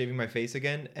was shaving my face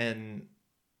again, and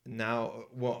now,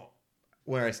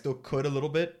 where I still could a little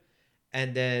bit,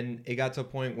 and then it got to a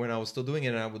point when I was still doing it,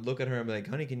 and I would look at her and be like,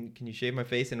 "Honey, can you shave my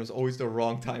face?" And it was always the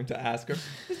wrong time to ask her.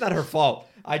 It's not her fault.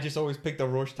 I just always picked the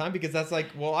worst time because that's like,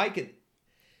 well, I could.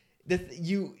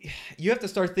 You have to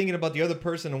start thinking about the other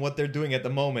person and what they're doing at the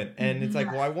moment, and it's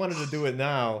like, well, I wanted to do it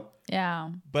now. Yeah.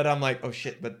 But I'm like, oh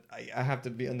shit, but I have to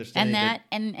be understanding.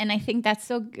 And I think that's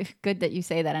so good that you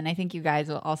say that. And I think you guys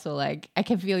will also like, I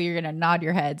can feel you're going to nod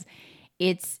your heads.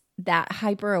 It's that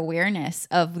hyper awareness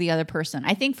of the other person.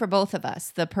 I think for both of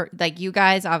us, like you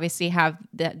guys obviously have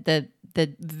the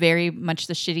very much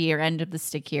the shittier end of the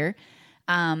stick here.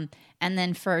 And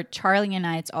then for Charlie and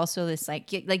I, it's also this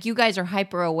like you guys are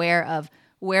hyper aware of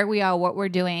where we are, what we're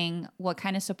doing, what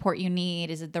kind of support you need.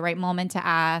 Is it the right moment to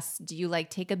ask? Do you like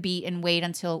take a beat and wait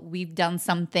until we've done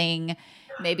something?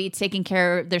 Maybe taking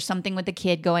care, there's something with the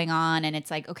kid going on and it's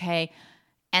like, okay.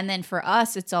 And then for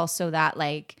us, it's also that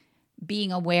like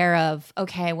being aware of,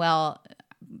 okay, well,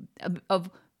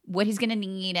 of what he's going to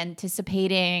need,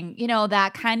 anticipating,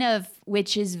 that kind of,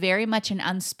 which is very much an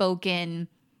unspoken,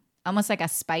 almost like a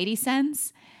spidey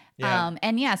sense. Yeah.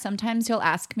 And sometimes he'll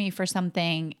ask me for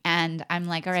something and I'm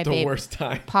like, all right, babe, worst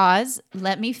time. Pause.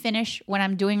 Let me finish what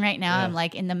I'm doing right now. Yeah. I'm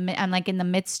like in the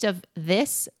midst of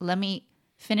this. Let me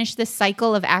finish this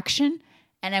cycle of action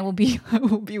and I will be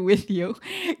with you.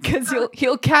 Cause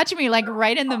he'll catch me like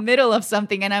right in the middle of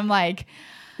something. And I'm like,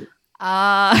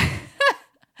 and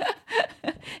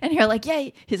you're like, yeah,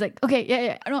 he's like, okay,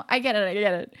 yeah. No, I get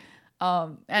it.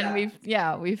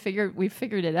 We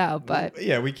figured it out, but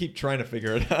we keep trying to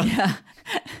figure it out.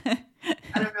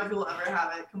 I don't know if we'll ever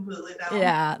have it completely down.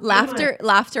 Yeah. Laughter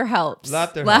helps.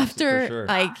 Laughter helps, for sure.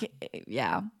 Like,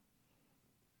 yeah.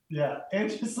 Yeah. And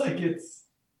just like, it's,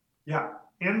 yeah.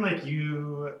 And like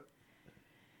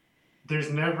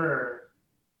there's never,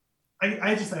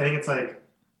 I think it's like,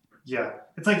 yeah.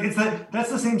 It's like, that's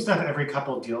the same stuff every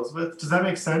couple deals with. Does that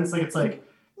make sense? Like, it's like,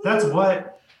 that's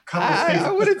what couples face.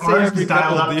 I wouldn't say every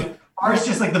couple deal. Ours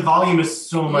just like the volume is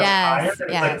so much higher. It's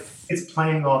yes. like it's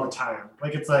playing all the time.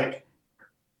 Like it's like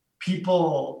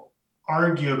people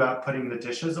argue about putting the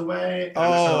dishes away.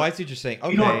 Oh, I see what you're saying.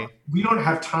 Okay. We don't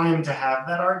have time to have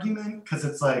that argument because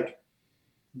it's like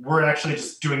we're actually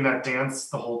just doing that dance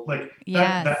the whole like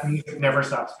that music never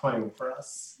stops playing for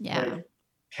us. Yeah. Like,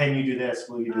 can you do this?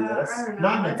 Will you do this? I don't know.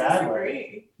 Not in a bad disagree.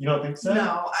 way. You don't think so?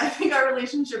 No, I think our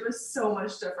relationship is so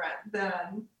much different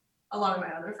than a lot of my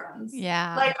other friends.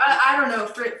 Yeah. Like, I don't know.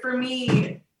 For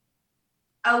me,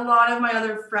 a lot of my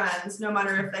other friends, no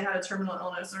matter if they had a terminal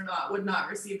illness or not, would not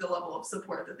receive the level of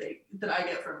support that I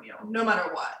get from you, no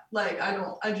matter what. Like, I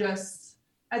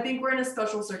think we're in a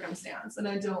special circumstance, and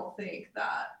I don't think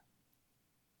that,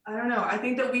 I don't know. I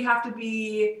think that we have to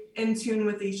be in tune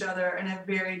with each other in a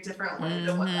very different way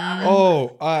than what the average.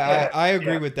 Oh, I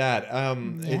agree with that.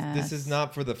 Yes. This is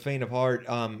not for the faint of heart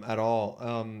at all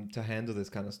to handle this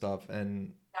kind of stuff.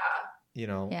 And, you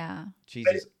know,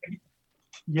 Jesus.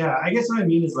 Yeah, I guess what I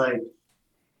mean is like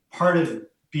part of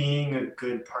being a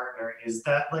good partner is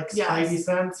that like spidey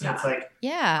sense. And it's like,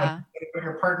 what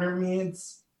your partner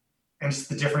needs. And just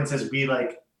the difference is we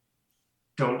like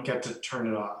don't get to turn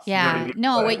it off. Yeah. You know what I mean?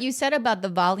 No, what you said about the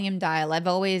volume dial, I've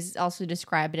always also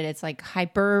described it. It's like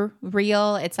hyper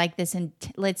real. It's like this,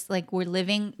 it's like we're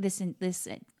living this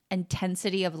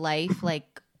intensity of life,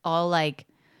 like all like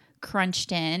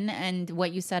crunched in. And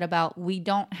what you said about we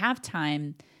don't have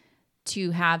time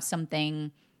to have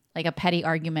something like a petty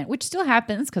argument, which still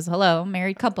happens because hello,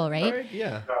 married couple, right?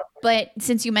 Yeah. But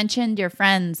since you mentioned your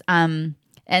friends, and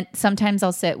sometimes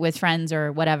I'll sit with friends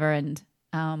or whatever, and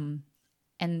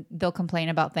they'll complain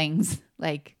about things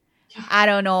like, I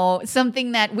don't know,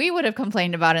 something that we would have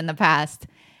complained about in the past.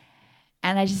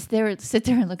 And I just sit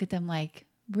there and look at them like,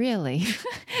 really?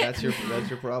 That's your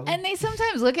problem? And they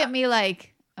sometimes look at me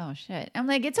like, oh shit. I'm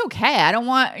like, it's okay. I don't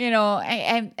want,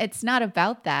 it's not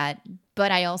about that.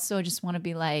 But I also just want to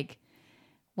be like,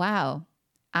 wow,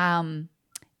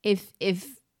 if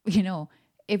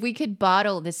we could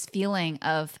bottle this feeling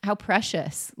of how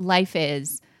precious life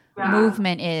is,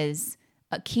 movement is,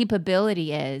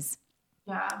 capability is,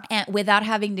 and without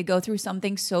having to go through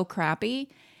something so crappy,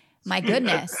 my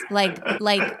goodness, like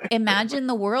imagine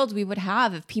the world we would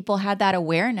have if people had that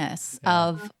awareness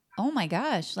of, oh my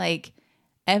gosh, like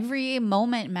every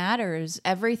moment matters.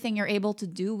 Everything you're able to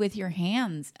do with your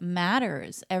hands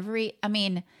matters.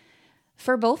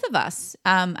 For both of us,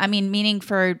 meaning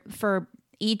for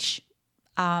each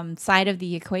side of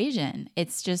the equation,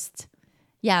 it's just,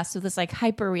 so this like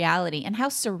hyper reality and how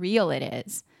surreal it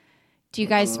is. Do you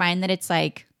guys find that it's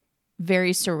like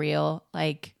very surreal?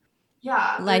 Like,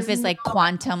 life is like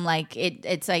quantum, like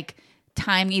it's like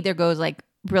time either goes like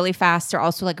really fast or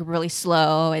also like really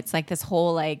slow. It's like this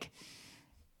whole like,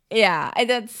 he's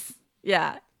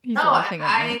laughing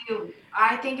at me.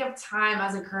 I think of time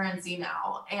as a currency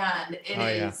now, and it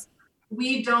is,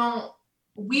 we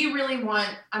really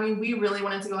wanted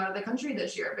to go out of the country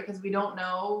this year because we don't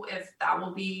know if that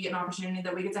will be an opportunity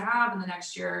that we get to have in the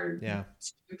next year, 2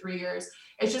 or 3 years.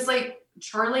 It's just like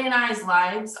Charlie and I's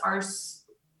lives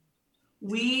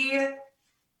we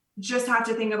just have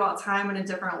to think about time in a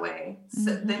different way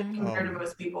than compared to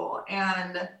most people.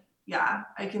 And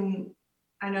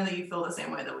I know that you feel the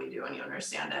same way that we do and you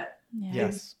understand it.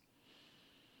 Yes.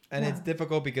 And it's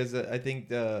difficult because I think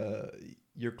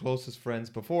your closest friends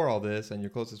before all this and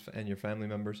your family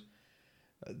members,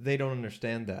 they don't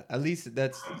understand that. At least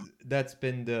that's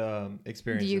been the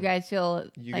experience. Do you guys feel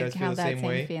have that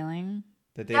same feeling?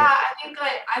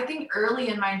 I think early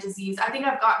in my disease, I think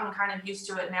I've gotten kind of used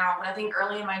to it now, but I think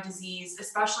early in my disease,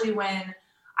 especially when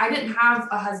I didn't have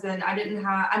a husband, I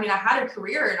had a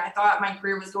career and I thought my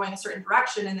career was going a certain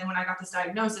direction. And then when I got this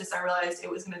diagnosis, I realized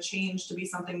it was going to change to be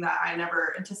something that I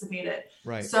never anticipated.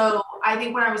 Right. So I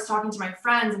think when I was talking to my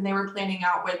friends and they were planning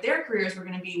out what their careers were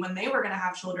going to be when they were going to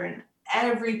have children,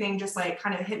 everything just like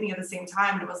kind of hit me at the same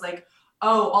time. And it was like,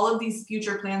 oh, all of these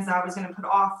future plans that I was going to put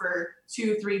off for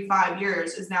 2, 3, 5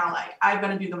 years is now like, I've got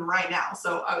to do them right now.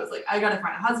 So I was like, I got to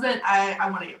find a husband. I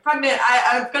want to get pregnant.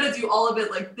 I've got to do all of it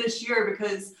like this year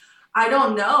because I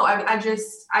don't know.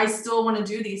 I still want to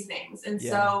do these things. And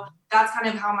so that's kind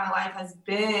of how my life has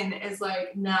been, is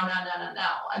like, no.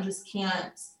 I just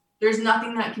can't, there's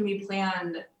nothing that can be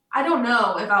planned I don't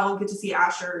know if I'll get to see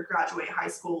Asher graduate high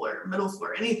school or middle school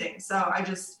or anything. So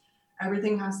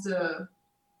everything has to,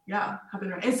 happen.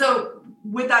 Right. And so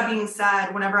with that being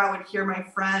said, whenever I would hear my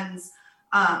friends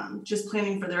just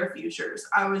planning for their futures,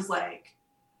 I was like,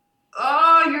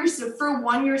 oh,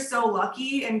 you're so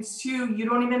lucky. And two, you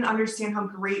don't even understand how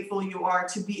grateful you are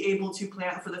to be able to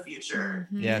plan for the future.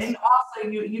 Mm-hmm. Yes. And also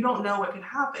you don't know what could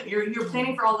happen. You're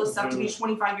planning for all this stuff to be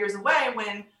 25 years away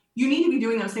when you need to be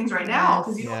doing those things right now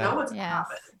because you don't know what's going to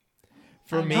happen.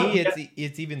 For me,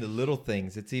 it's even the little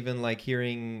things. It's even like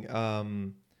hearing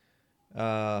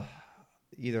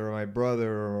either my brother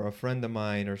or a friend of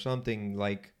mine or something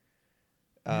like,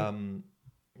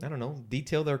 I don't know,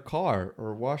 detail their car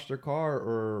or wash their car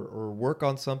or work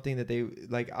on something that they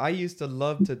like. I used to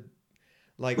love to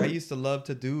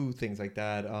do things like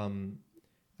that. And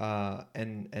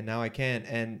now I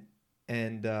can.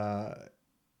 And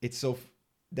it's so,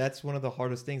 that's one of the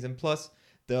hardest things. And plus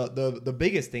the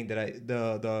biggest thing that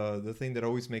the thing that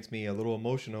always makes me a little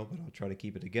emotional, but I'll try to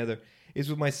keep it together, is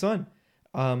with my son.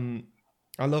 I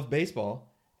love baseball.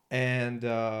 And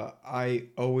I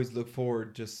always look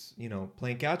forward just,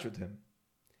 playing catch with him.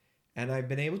 And I've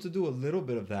been able to do a little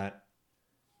bit of that,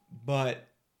 but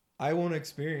I won't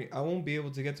be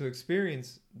able to get to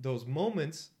experience those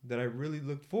moments that I really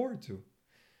look forward to.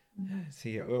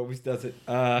 See, it always does it.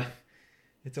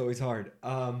 It's always hard.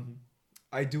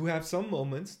 I do have some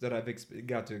moments that I've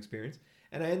got to experience,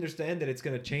 and I understand that it's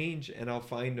going to change and I'll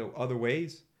find other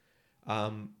ways.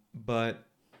 But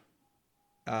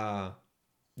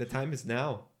the time is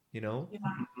now,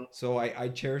 So I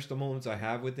cherish the moments I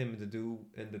have with him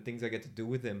and the things I get to do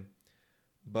with him.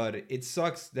 But it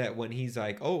sucks that when he's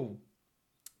like, I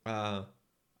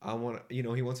want, he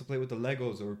wants to play with the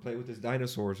Legos or play with his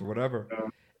dinosaurs or whatever.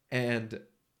 And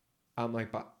I'm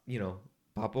like,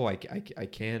 Papo, I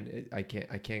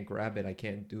can't grab it. I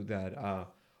can't do that. Or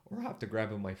I have to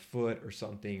grab it with my foot or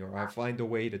something, or I find a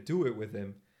way to do it with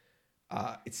him.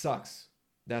 It sucks.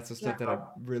 That's the stuff that I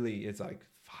really, it's like,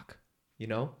 fuck,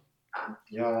 Yeah.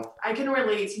 I can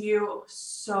relate to you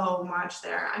so much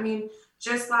there. I mean,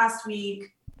 just last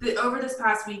week, over this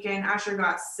past weekend, Asher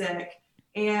got sick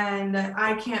and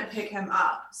I can't pick him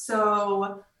up.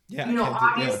 So,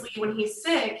 obviously when he's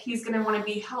sick, he's going to want to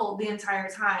be held the entire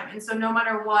time. And so no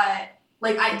matter what,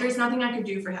 there's nothing I could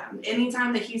do for him.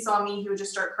 Anytime that he saw me, he would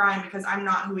just start crying because I'm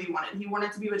not who he wanted. He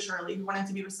wanted to be with Shirley. He wanted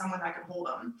to be with someone that could hold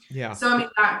him. Yeah. So, I mean,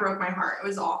 that broke my heart. It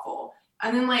was awful.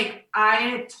 And then,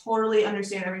 I totally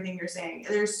understand everything you're saying.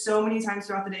 There's so many times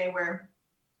throughout the day where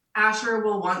Asher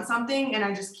will want something and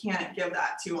I just can't give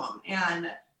that to him.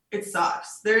 And it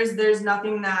sucks. There's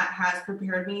nothing that has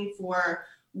prepared me for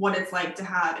what it's like to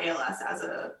have ALS as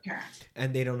a parent.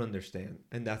 And they don't understand.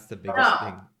 And that's the biggest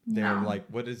thing. They're like,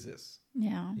 what is this?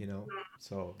 Yeah.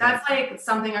 So that's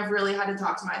something I've really had to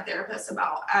talk to my therapist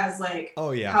about as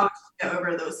how to get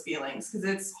over those feelings. Cause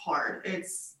it's hard.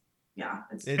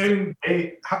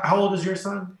 How old is your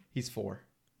son? He's 4.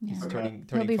 Yeah. He's turning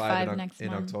He'll be 5 next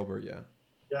in month. October. Yeah.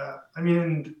 Yeah. I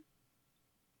mean,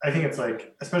 I think it's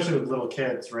especially with little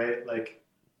kids, right?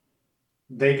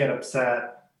 They get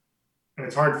upset and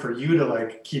it's hard for you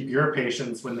to keep your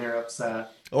patience when they're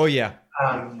upset. Oh yeah.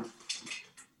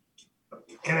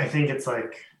 And I think it's I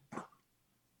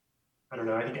don't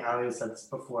know, I think Allie said this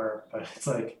before, but it's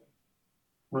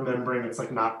remembering it's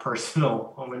not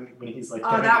personal when he's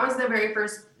that was the very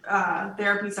first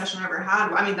therapy session I ever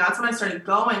had. I mean, that's when I started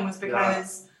going, was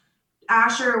because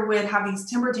Asher would have these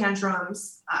temper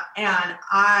tantrums and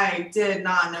I did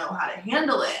not know how to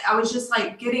handle it. I was just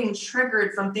getting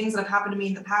triggered from things that have happened to me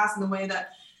in the past, and the way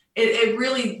that it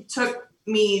really took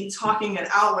me talking it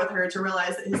out with her to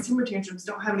realize that his temper tantrums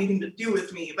don't have anything to do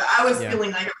with me. But I was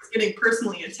feeling like I was getting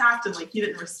personally attacked and he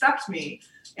didn't respect me.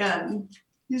 And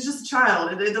he's just a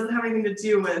child. It doesn't have anything to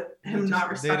do with him not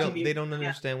respecting me. They don't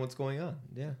understand what's going on.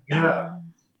 Yeah. Yeah.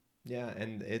 Yeah,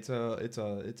 and it's a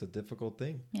difficult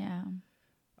thing. Yeah.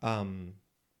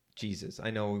 Jesus,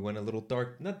 I know we went a little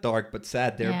dark, not dark, but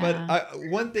sad there. Yeah. But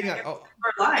one thing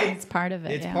it's part of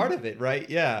it. It's part of it, right?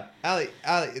 Yeah. Allie,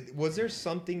 was there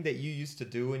something that you used to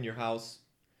do in your house?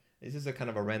 This is a kind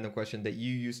of a random question, that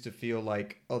you used to feel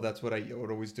like, oh, that's what I would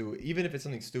always do, even if it's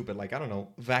something stupid, I don't know,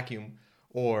 vacuum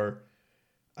or.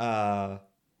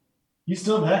 You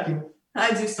still vacuum.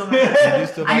 I do still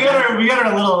vacuum. We got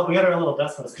our little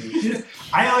dust husky.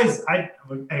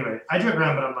 Anyway, I joke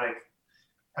around, but I'm like,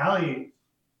 Allie,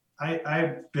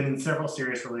 I've been in several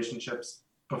serious relationships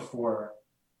before,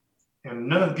 and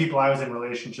none of the people I was in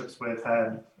relationships with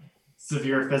had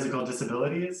severe physical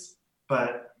disabilities,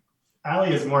 but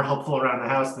Allie is more helpful around the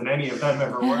house than any of them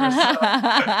ever were.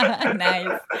 So.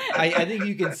 Nice. I think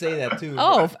you can say that too.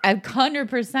 Oh,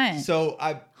 100%. So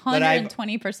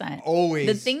 120%. Always.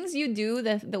 The things you do,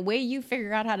 the way you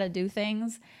figure out how to do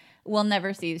things will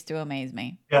never cease to amaze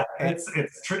me. Yeah,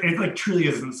 it like truly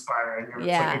is inspiring. And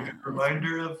it's like a good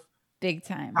reminder of big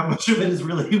time how much of it is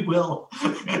really will.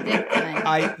 Big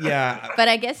time. But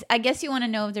I guess you want to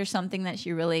know if there's something that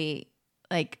she really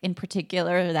like in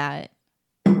particular that.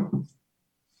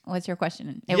 What's your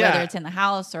question? Whether it's in the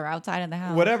house or outside of the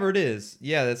house, whatever it is.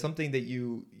 Yeah, that's something that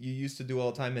you used to do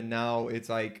all the time, and now it's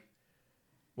like,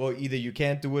 well, either you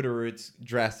can't do it or it's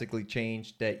drastically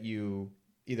changed that you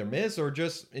either miss or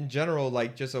just in general,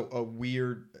 like just a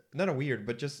weird, not a weird,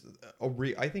 but just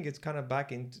I think it's kind of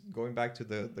going back to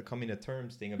the coming to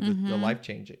terms thing of the life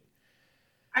changing.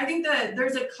 I think that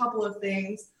there's a couple of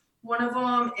things. One of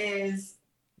them is,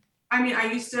 I mean,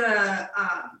 I used to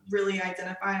really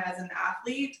identify as an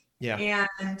athlete. Yeah.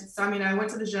 And so, I mean, I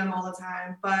went to the gym all the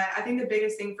time, but I think the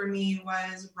biggest thing for me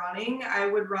was running. I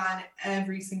would run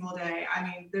every single day. I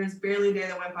mean, there's barely a day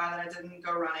that went by that I didn't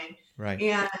go running. Right.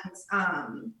 And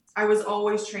I was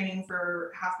always training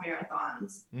for half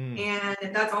marathons.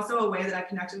 And that's also a way that I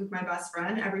connected with my best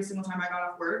friend. Every single time I got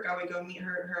off work, I would go meet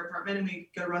her at her apartment and we'd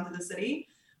go run through the city.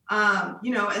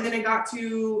 And then it got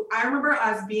to, I remember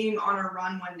us being on a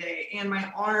run one day and my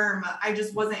arm, I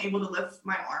just wasn't able to lift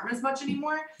my arm as much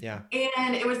anymore. Yeah.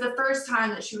 And it was the first time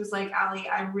that she was like, Allie,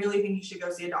 I really think you should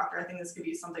go see a doctor. I think this could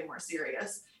be something more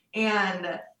serious.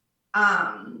 And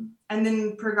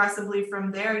then progressively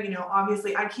from there,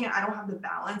 obviously I don't have the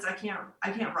balance. I can't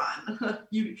run.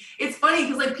 It's funny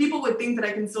because like people would think that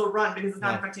I can still run because it's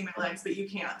not affecting my legs, but you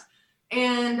can't.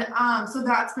 And so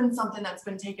that's been something that's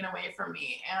been taken away from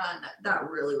me, and that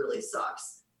really, really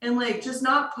sucks. And like just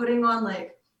not putting on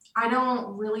like, I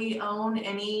don't really own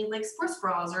any like sports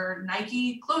bras or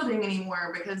Nike clothing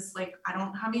anymore because like I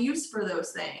don't have a use for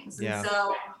those things. Yeah. And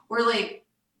so we're like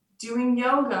doing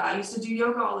yoga. I used to do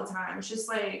yoga all the time. It's just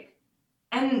like,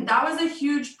 and that was a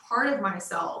huge part of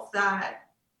myself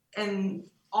and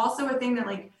also a thing that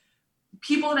like,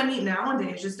 people that I meet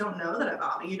nowadays just don't know that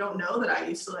about me. You don't know that I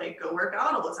used to like go work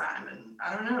out all the time and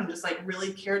I don't know, and just like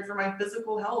really cared for my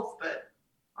physical health, but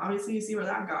obviously you see where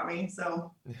that got me.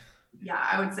 So yeah,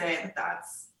 I would say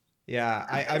that's. Yeah.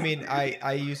 I mean,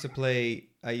 I used to play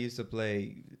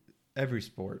every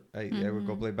sport. I would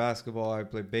go play basketball. I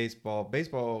played baseball.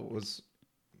 Baseball was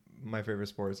my favorite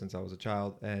sport since I was a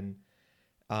child. And,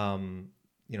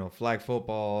 flag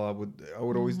football. I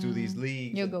would always do these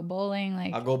leagues. You'll go bowling,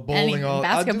 like I'll go bowling,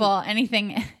 basketball,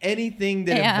 anything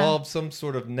that involves some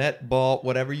sort of netball,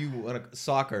 whatever you want,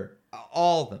 soccer,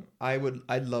 all of them.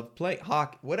 I'd love playing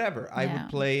hockey, whatever. I would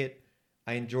play it.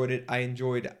 I enjoyed it. I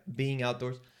enjoyed being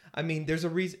outdoors. I mean, there's a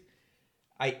reason.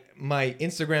 My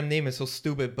Instagram name is so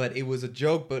stupid, but it was a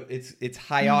joke. But it's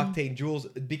high octane Jules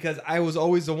because I was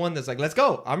always the one that's like, let's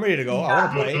go. I'm ready to go. I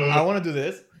want to play. I want to do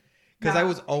this.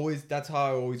 Because that's how I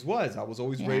always was. I was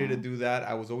always ready to do that.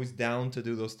 I was always down to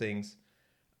do those things.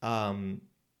 And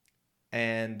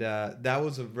that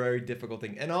was a very difficult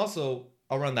thing. And also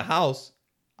around the house,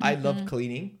 I loved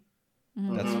cleaning.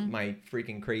 That's my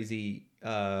freaking crazy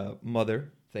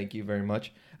mother. Thank you very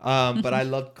much. But I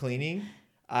loved cleaning.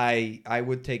 I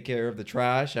would take care of the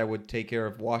trash. I would take care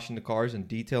of washing the cars and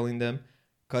detailing them,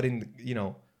 cutting,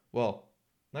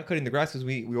 not cutting the grass because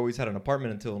we always had an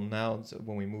apartment until now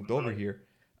when we moved over here.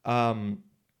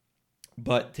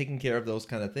 But taking care of those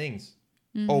kind of things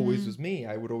always was me.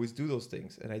 I would always do those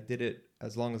things. And I did it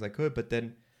as long as I could. But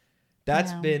then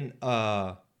that's been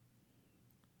not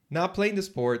playing the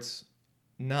sports,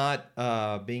 not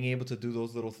being able to do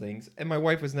those little things. And my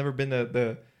wife has never been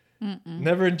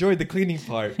never enjoyed the cleaning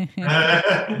part.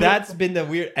 That's been the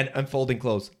weird and unfolding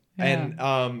clothes.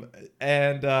 Yeah.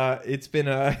 And it's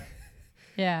been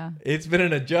it's been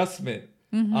an adjustment.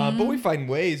 But we find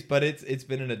ways, but it's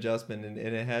been an adjustment and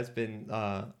it has been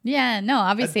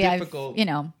obviously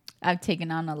I've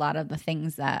taken on a lot of the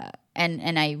things that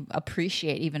and I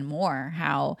appreciate even more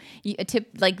how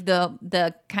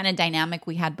the kind of dynamic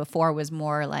we had before was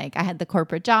more like I had the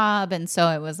corporate job, and so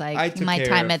it was like my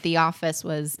time at the office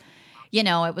was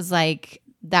it was like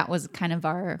that was kind of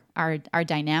our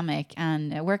dynamic,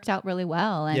 and it worked out really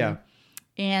well.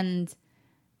 And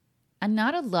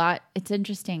not a lot. It's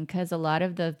interesting because a lot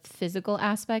of the physical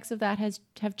aspects of that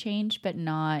have changed, but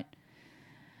not.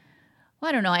 Well,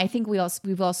 I don't know. I think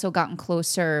we've also gotten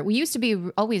closer. We used to be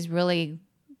always really,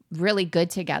 really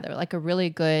good together, like a really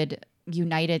good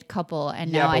united couple,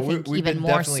 and now I think even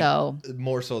more so.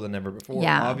 More so than ever before,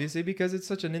 obviously, because it's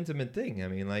such an intimate thing. I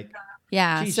mean, like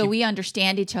Yeah, Geez, so we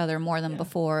understand each other more than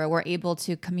before. We're able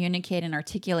to communicate and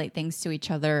articulate things to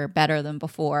each other better than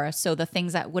before. So the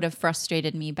things that would have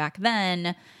frustrated me back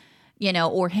then,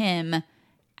 or him,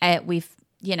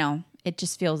 it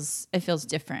just feels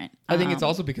different. I think it's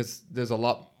also because there's a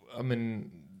lot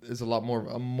more,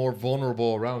 I'm more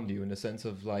vulnerable around you in the sense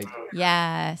of like,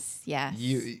 yes.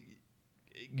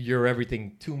 You're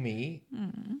everything to me.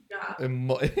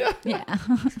 Yeah.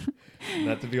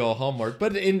 Not to be all Hallmark,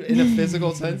 but in a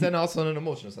physical sense and also in an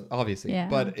emotional sense, obviously. Yeah.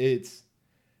 But it's,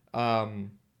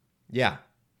 yeah.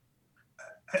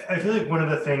 I feel like one of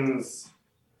the things,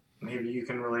 maybe you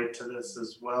can relate to this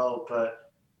as well,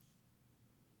 but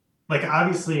like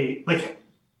obviously, like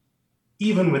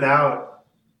even without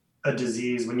a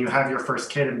disease, when you have your first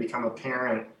kid and become a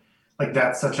parent, like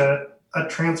that's such a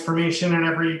transformation in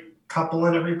every couple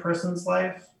and every person's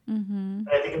life. Mm-hmm.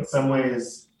 I think in some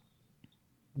ways,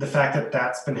 the fact that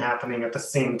that's been happening at the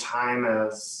same time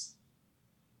as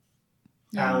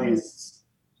Allie's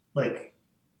like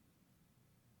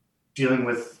dealing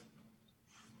with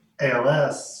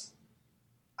ALS,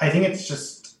 I think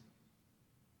it's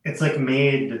like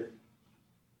made,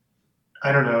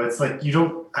 I don't know, it's like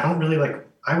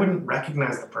I wouldn't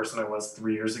recognize the person I was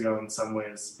 3 years ago in some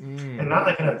ways. And not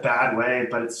like in a bad way,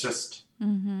 but it's just,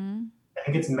 I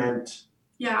think it's meant.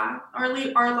 Yeah, our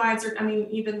lives are,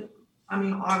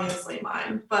 obviously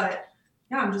mine, but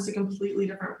yeah, I'm just a completely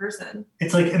different person.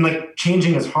 It's like, and like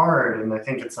changing is hard. And I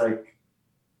think it's like,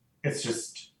 it's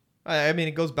just.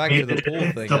 It goes back to the pool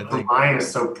thing. The line is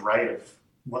so bright of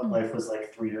what life was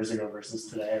like 3 years ago versus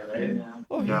today, right? Yeah.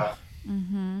 Oh, yeah.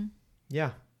 Mm-hmm.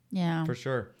 Yeah. Yeah. For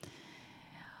sure.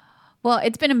 Well,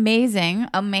 it's been amazing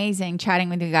chatting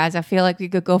with you guys. I feel like we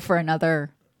could go for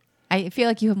another. I feel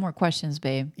like you have more questions,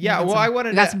 babe. Yeah, well, I wanted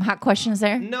to... You got some hot questions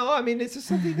there? No, it's just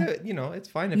something that, it's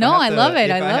fine. No, I love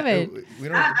it. I love it. We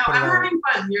don't have to put I'm having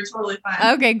fun. You're totally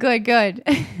fine. Okay, good.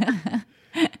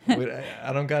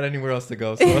 I don't got anywhere else to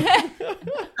go, so...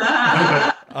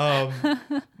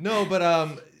 No,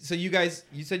 but, so you guys,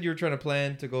 you said you were trying to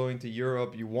plan to go into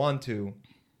Europe. You want to.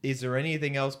 Is there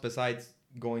anything else besides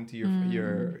going to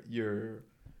your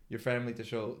family to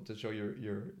show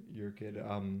your kid,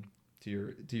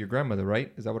 to your grandmother,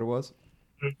 right? Is that what it was?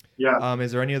 Yeah.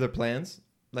 Is there any other plans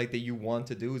like that you want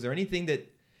to do? Is there anything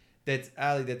that's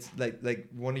Allie, that's like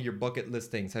one of your bucket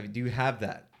list things? Do you have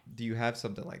that? Do you have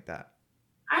something like that?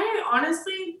 I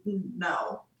honestly,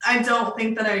 no. I don't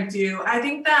think that I do. I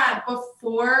think that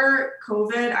before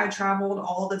COVID, I traveled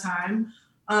all the time.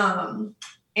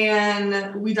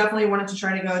 And we definitely wanted to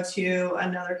try to go to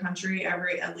another country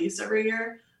at least every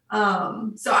year.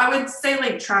 So I would say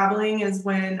like traveling is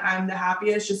when I'm the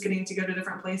happiest, just getting to go to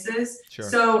different places. Sure.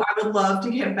 So I would love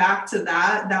to get back to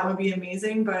that. That would be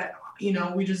amazing. But,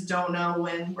 we just don't know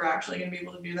when we're actually going to be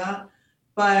able to do that.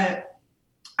 But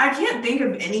I can't think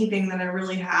of anything that I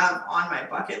really have on my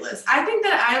bucket list. I think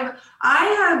that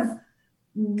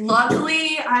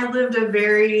luckily, I lived a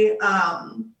very,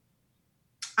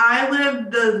 I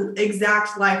lived the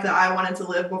exact life that I wanted to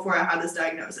live before I had this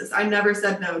diagnosis. I never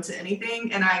said no to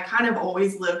anything. And I kind of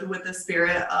always lived with the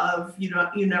spirit of, you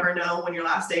never know when your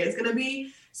last day is going to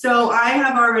be. So I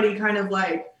have already kind of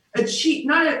like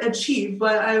not achieved,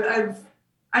 but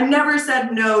I never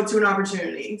said no to an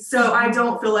opportunity. So I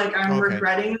don't feel like I'm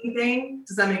regretting anything.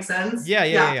 Does that make sense?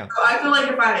 Yeah. So I feel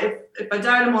like if I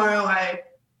die tomorrow, I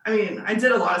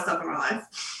did a lot of stuff in my life,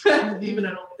 even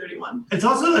at only 31. It's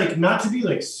also like not to be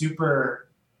like super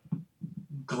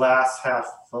glass half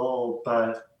full,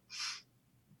 but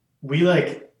we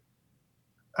I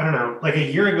don't know, like a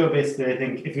year ago, basically, I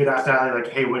think if you'd asked Allie,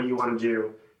 like, hey, what do you want to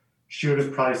do? She would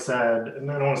have probably said, and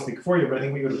I don't want to speak for you, but I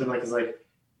think we would have been like,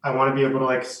 I want to be able to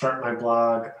like start my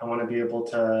blog. I want to be able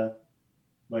to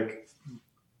like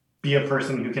be a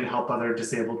person who can help other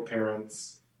disabled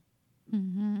parents.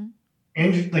 Mm-hmm.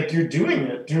 And like you're doing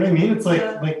it. Do you know what I mean? It's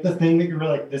like the thing that you're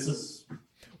like, this is.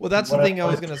 Well, that's the thing I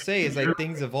was gonna say is like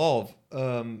things evolve,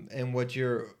 and what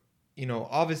you're,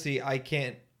 obviously I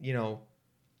can't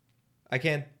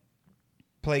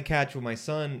play catch with my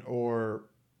son or,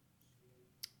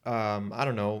 I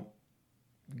don't know,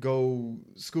 go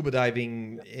scuba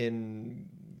diving in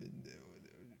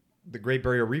the Great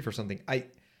Barrier Reef or something.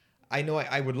 I know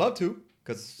I would love to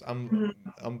because I'm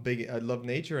big. I love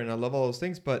nature and I love all those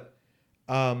things, but.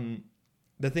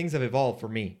 The things have evolved for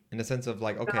me in the sense of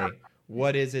like, okay,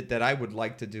 what is it that I would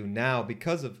like to do now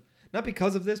not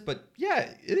because of this, but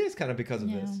yeah, it is kind of because of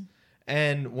this.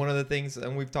 And one of the things,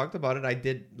 and we've talked about it, I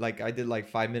did like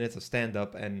 5 minutes of stand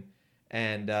up and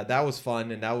that was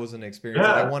fun. And that was an experience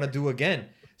that I want to do again.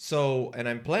 So, and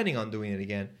I'm planning on doing it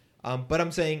again. But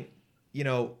I'm saying,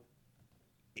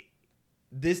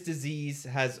 this disease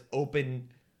has opened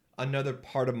another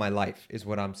part of my life, is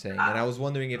what I'm saying. And I was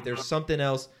wondering if there's something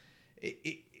else.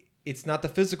 It's not the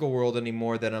physical world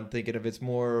anymore that I'm thinking of. It's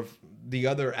more of the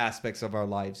other aspects of our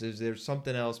lives. Is there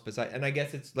something else besides? And I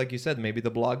guess it's like you said, maybe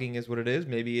the blogging is what it is.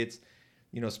 Maybe it's,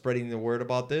 spreading the word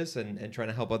about this and trying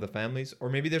to help other families. Or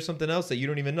maybe there's something else that you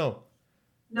don't even know.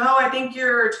 No, I think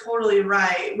you're totally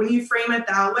right. When you frame it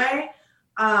that way,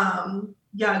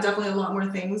 definitely a lot more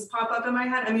things pop up in my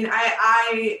head. I mean,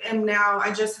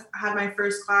 I just had my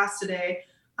first class today.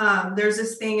 There's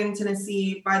this thing in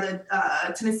Tennessee by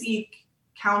the Tennessee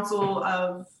Council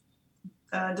of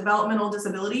Developmental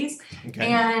Disabilities. Okay.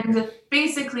 And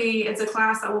basically it's a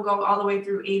class that will go all the way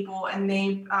through April, and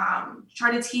they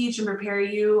try to teach and prepare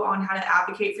you on how to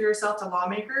advocate for yourself to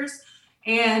lawmakers.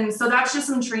 And so that's just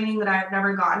some training that I've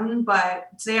never gotten, but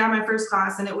today I had my first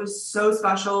class and it was so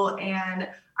special. And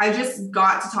I just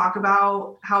got to talk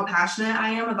about how passionate I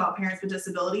am about parents with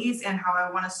disabilities and how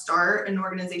I want to start an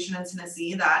organization in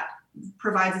Tennessee that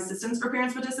provides assistance for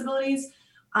parents with disabilities.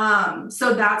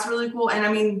 So that's really cool. And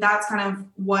I mean, that's kind of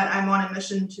what I'm on a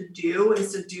mission to do,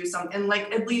 is to do something and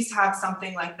like at least have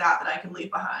something like that I can leave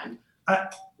behind.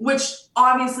 Which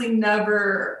obviously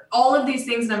never, all of these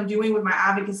things that I'm doing with my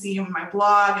advocacy and my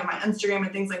blog and my Instagram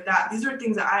and things like that, these are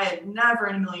things that I had never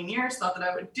in a million years thought that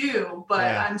I would do, but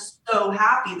yeah. I'm so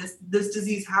happy this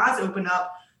disease has opened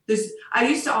up this. I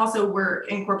used to also work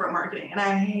in corporate marketing and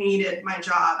I hated my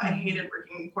job. I hated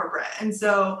working in corporate. And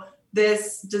so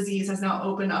this disease has now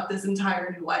opened up this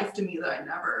entire new life to me that I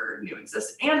never knew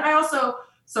existed. And I also,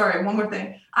 sorry, one more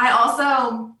thing. I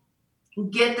also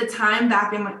get the time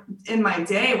back in my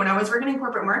day. When I was working in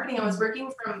corporate marketing, I was working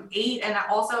from 8 and I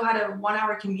also had a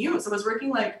 1-hour commute. So I was working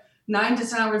like 9 to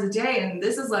 10 hours a day. And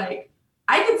this is like,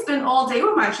 I could spend all day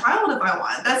with my child if I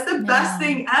want. That's the best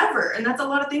thing ever. And that's a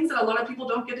lot of things that a lot of people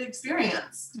don't get to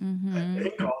experience. Mm-hmm. I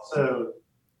think also,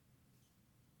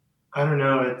 I don't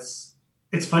know,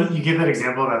 it's funny you give that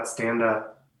example about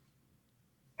stand-up.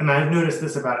 And I've noticed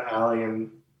this about Allie,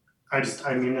 and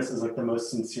I mean this as like the most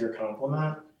sincere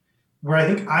compliment, where I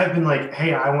think I've been like,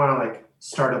 hey, I want to like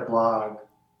start a blog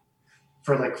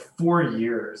for like 4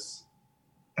 years.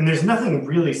 And there's nothing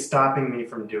really stopping me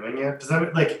from doing it. Does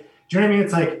that like, do you know what I mean?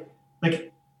 It's like,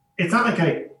 it's not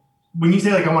like when you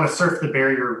say like, I want to surf the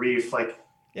barrier reef, like,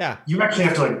 yeah, you actually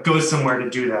have to like go somewhere to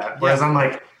do that. Whereas I'm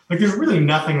like, there's really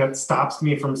nothing that stops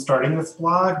me from starting this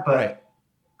blog, but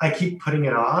I keep putting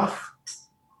it off.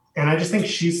 And I just think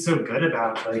she's so good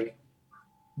about like,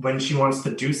 when she wants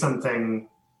to do something,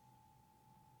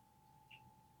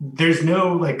 there's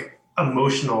no like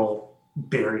emotional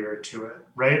barrier to it,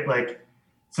 right? Like,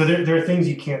 so there are things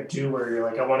you can't do where you're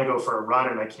like, I want to go for a run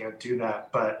and I can't do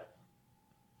that. But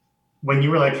when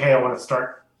you were like, hey, I want to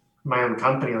start my own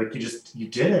company, like you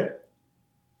did it.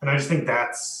 And I just think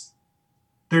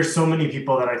there's so many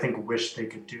people that I think wish they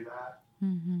could do that.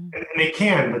 Mm-hmm. And they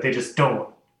can, but they just don't.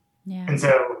 Yeah. And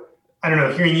so, I don't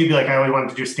know, hearing you be like, I always wanted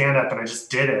to do stand-up and I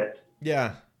just did it.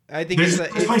 Yeah. I think there's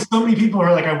like so many people who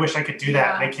are like, I wish I could do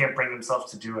that, and they can't bring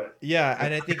themselves to do it. Yeah,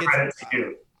 and I think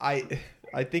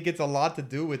I think it's a lot to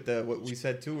do with what we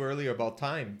said too earlier about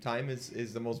time. Time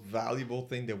is the most valuable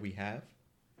thing that we have,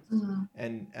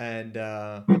 and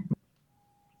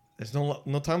there's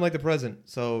no time like the present.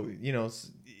 So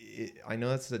I know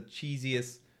that's the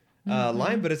cheesiest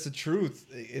line, but it's the truth,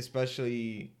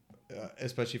 especially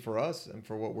for us and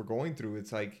for what we're going through.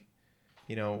 It's like,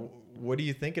 what are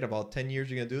you thinking about? 10 years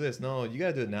you're going to do this? No, you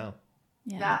got to do it now.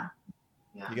 Yeah.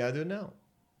 You got to do it now.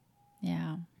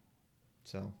 Yeah.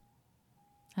 So.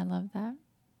 I love that.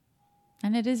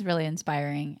 And it is really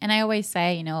inspiring. And I always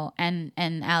say, and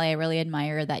Allie, I really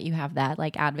admire that you have that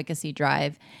like advocacy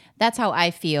drive. That's how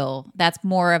I feel. That's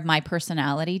more of my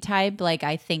personality type. Like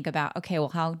I think about, okay, well,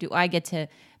 how do I get to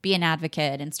be an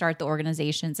advocate and start the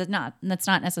organizations? That's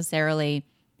not necessarily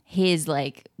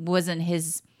wasn't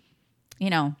his,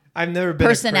 I've never been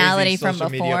personality from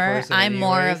before. I'm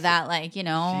more anyways. of that, like,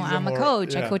 I'm a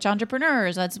coach. I coach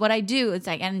entrepreneurs. That's what I do. It's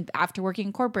like, and after working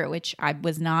in corporate, which I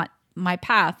was not my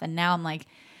path, and now I'm like,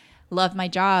 love my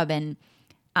job. And,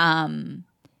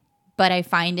 but I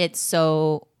find it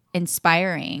so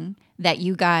inspiring that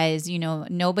you guys,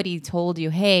 nobody told you,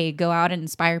 hey, go out and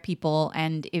inspire people.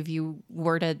 And if you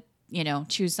were to,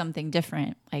 choose something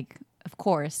different, like, of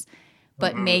course,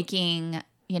 but making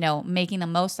the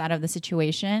most out of the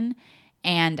situation.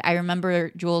 And I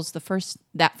remember, Jules,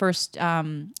 that first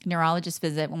neurologist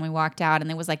visit when we walked out, and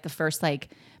it was like the first, like,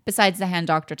 besides the hand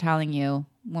doctor telling you,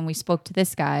 when we spoke to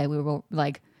this guy, we were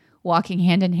like walking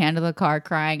hand in hand to the car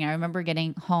crying. I remember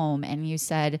getting home and you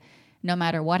said, no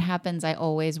matter what happens, I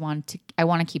want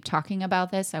to keep talking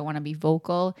about this. I want to be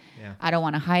vocal. Yeah. I don't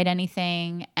want to hide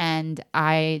anything. And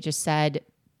I just said,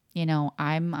 you know,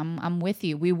 I'm with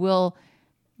you. We will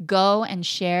go and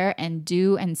share and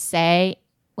do and say,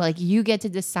 like, you get to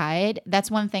decide. That's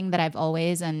one thing that I've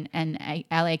always, and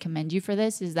Allie, I commend you for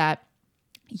this, is that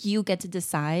you get to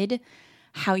decide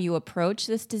how you approach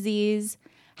this disease,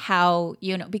 how,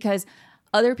 you know, because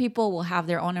other people will have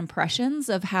their own impressions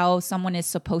of how someone is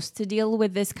supposed to deal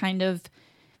with this kind of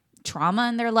trauma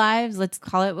in their lives. Let's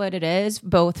call it what it is,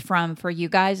 both for you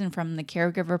guys and from the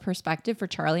caregiver perspective for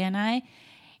Charlie and I.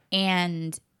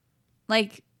 And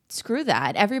like, screw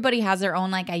that. Everybody has their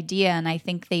own like idea. And I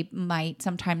think they might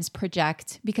sometimes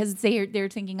project because they're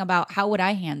thinking about, how would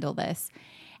I handle this?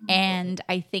 And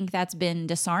I think that's been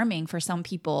disarming for some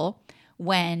people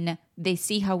when they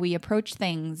see how we approach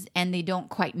things and they don't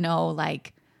quite know,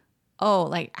 like, oh,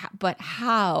 like, but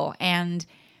how? And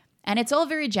it's all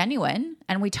very genuine.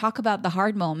 And we talk about the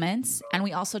hard moments and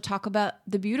we also talk about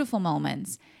the beautiful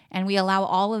moments. And we allow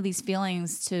all of these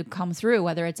feelings to come through,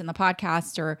 whether it's in the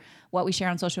podcast or what we share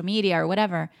on social media or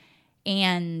whatever.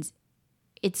 And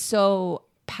it's so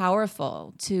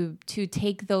powerful to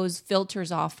take those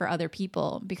filters off for other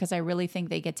people, because I really think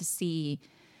they get to see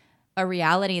a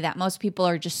reality that most people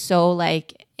are just so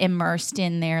like immersed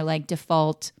in their like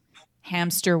default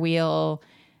hamster wheel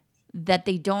that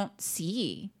they don't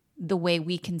see the way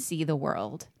we can see the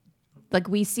world. Like,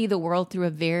 we see the world through a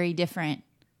very different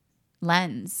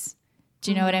lens.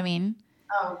 Do you know what I mean?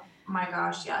 Oh my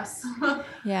gosh, yes.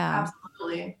 Yeah.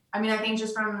 Absolutely. I mean, I think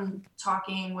just from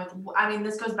talking with, I mean,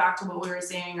 this goes back to what we were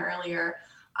saying earlier.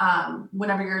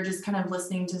 Whenever you're just kind of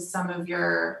listening to some of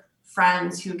your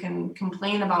friends who can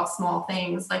complain about small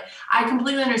things, like, I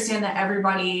completely understand that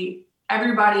everybody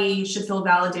should feel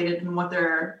validated in what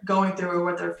they're going through or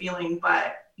what they're feeling.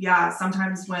 But yeah,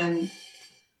 sometimes when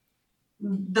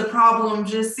the problem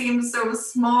just seems so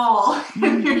small,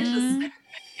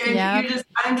 Mm-hmm.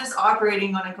 I'm just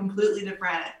operating on a completely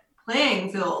different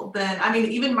playing field than, I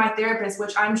mean, even my therapist,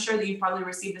 which I'm sure that you've probably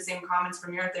received the same comments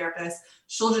from your therapist,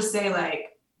 she'll just say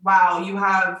like, wow, you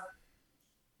have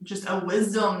just a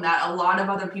wisdom that a lot of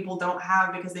other people don't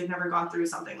have because they've never gone through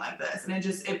something like this. And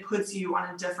it puts you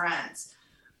on a different,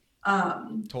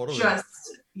 totally,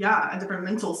 just, yeah, a different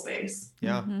mental space.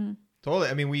 Yeah, totally.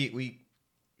 I mean, we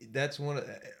that's one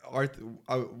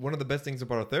of the best things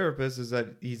about our therapist is that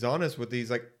he's honest with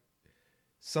these, like,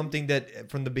 something that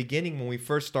from the beginning when we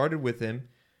first started with him,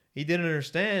 he didn't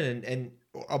understand and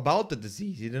about the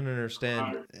disease. He didn't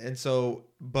understand. And so,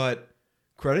 but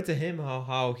credit to him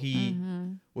how he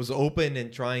was open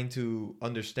and trying to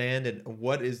understand and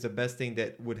what is the best thing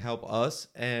that would help us,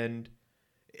 and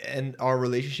our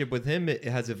relationship with him, it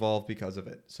has evolved because of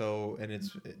it. So, and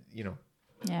it's, you know,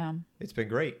 yeah, it's been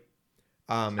great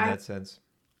in that sense.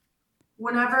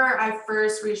 Whenever I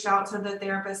first reached out to the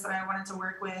therapist that I wanted to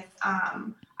work with,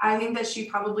 I think that she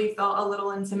probably felt a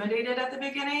little intimidated at the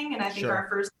beginning. And I think our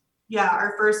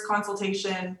first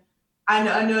consultation,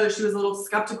 I know she was a little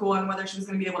skeptical on whether she was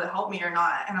going to be able to help me or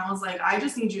not. And I was like, I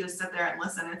just need you to sit there and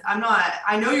listen.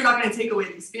 I know you're not going to take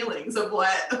away these feelings of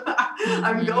what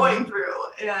I'm going through.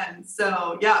 And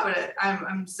so, yeah, but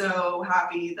I'm so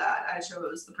happy that I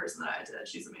chose the person that I did.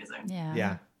 She's amazing.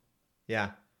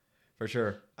 Yeah, for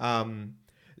sure. Are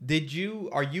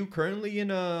you currently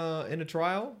in a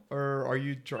trial, or are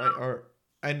you trying, or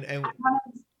and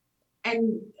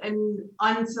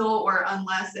until or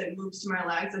unless it moves to my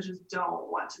legs, I just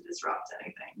don't want to disrupt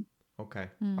anything. Okay.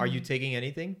 Are you taking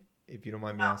anything, if you don't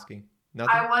mind me asking?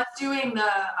 Nothing? I was doing the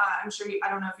I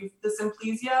don't know if the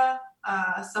Symplesia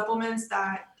supplements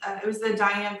that it was the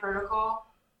Diane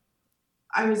protocol.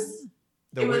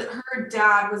 Her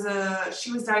dad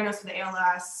she was diagnosed with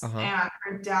ALS, and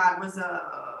her dad was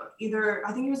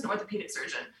I think he was an orthopedic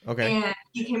surgeon. Okay. And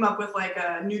he came up with like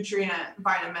a nutrient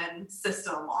vitamin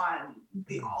system on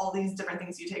all these different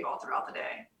things you take all throughout the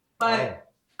day. But,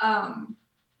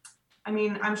 I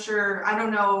mean, I'm sure, I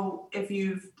don't know if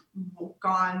you've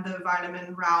gone the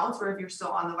vitamin route or if you're still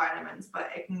on the vitamins, but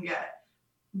it can get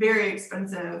very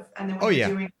expensive. And then when you're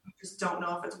doing it, you just don't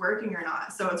know if it's working or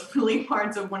not. So it's really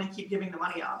hard to want to keep giving the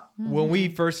money up. When we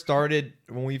first started,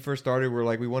 we're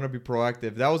like, we want to be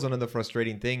proactive. That was another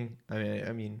frustrating thing.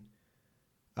 I mean,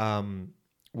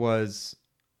 was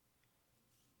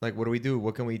like, what do we do?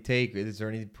 What can we take? Is there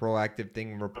any proactive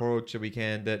thing or approach that we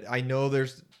can, that I know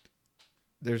there's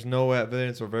no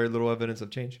evidence or very little evidence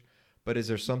of change, but is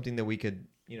there something that we could,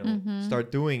 you know,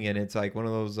 start doing? And it's like one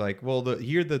of those, like, well,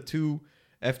 here are the two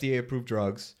FDA approved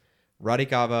drugs,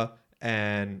 Radicava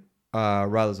and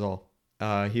Riluzole. Here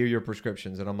are your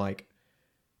prescriptions. And I'm like,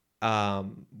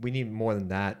 we need more than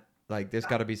that. Like, there's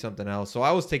got to be something else. So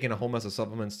I was taking a whole mess of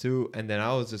supplements too, and then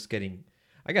I was just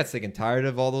I got sick and tired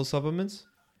of all those supplements.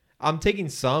 I'm taking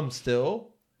some still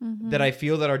that I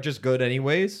feel that are just good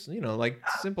anyways. You know, like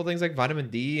simple things like vitamin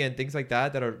D and things like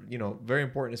that are, you know, very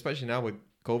important, especially now with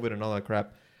COVID and all that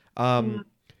crap.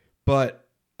 But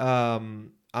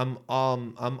I'm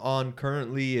on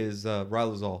currently is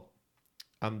Riluzole.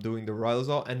 I'm doing the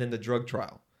Riluzole and then the drug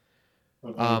trial.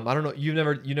 I don't know. You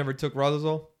never took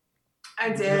Riluzole? I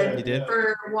did. You did?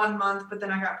 For 1 month, but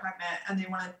then I got pregnant, and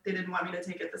they didn't want me to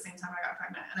take it at the same time I got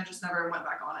pregnant, and I just never went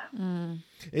back on it.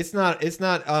 It's not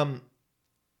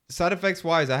side effects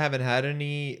wise, I haven't had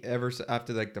any ever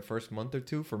after like the first month or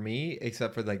two for me,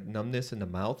 except for like numbness in the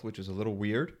mouth, which was a little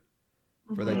weird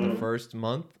for like the first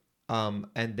month.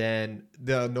 And then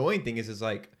the annoying thing is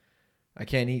like I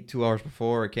can't eat 2 hours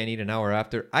before, I can't eat an hour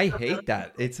after. I hate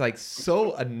that. It's like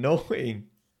so annoying.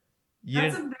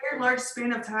 That's a very large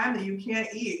span of time that you can't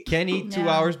eat. Can't eat 2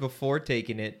 hours before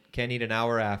taking it. Can't eat an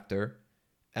hour after.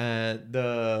 And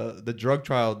the drug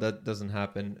trial, that doesn't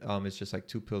happen. It's just like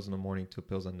 2 pills in the morning, 2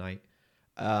 pills at night.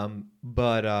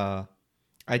 But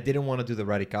I didn't want to do the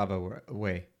Radicava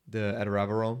way, the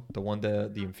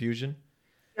Edaravone, the infusion.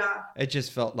 Yeah. It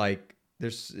just felt like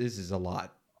this is a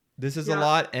lot. This is a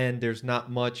lot, and there's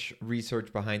not much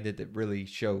research behind it that really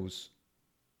shows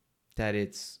that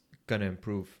it's gonna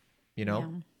improve. You know.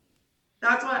 Yeah.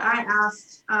 That's what I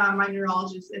asked my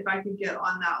neurologist if I could get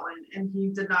on that one, and he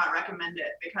did not recommend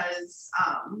it because,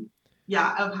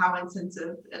 of how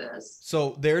intensive it is.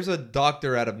 So there's a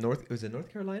doctor out of North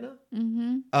Carolina?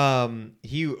 We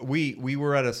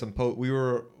were at a symposium. We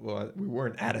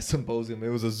weren't at a symposium. It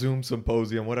was a Zoom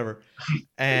symposium, whatever.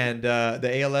 And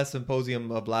the ALS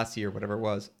symposium of last year, whatever it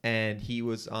was. And he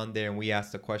was on there, and we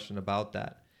asked a question about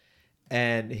that.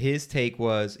 And his take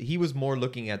was he was more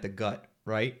looking at the gut,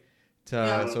 right?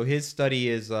 So his study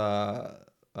is there's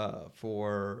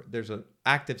an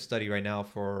active study right now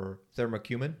for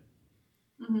thermocumin.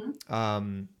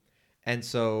 And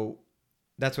so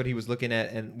that's what he was looking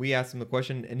at. And we asked him the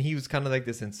question, and he was kind of like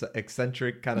this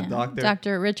eccentric kind of doctor.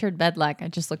 Dr. Richard Bedlack. I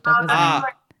just looked up his name.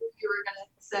 Like you were going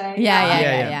to say.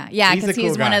 Yeah, because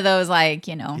he's one of those, like,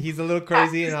 you know. He's a little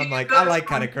crazy, and I'm like, I like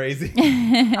kind of crazy.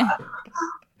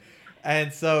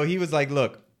 And so he was like,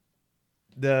 look,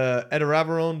 the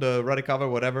Edaravone, the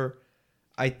Radicava, whatever,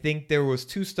 I think there was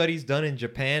 2 studies done in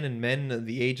Japan in men of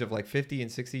the age of like 50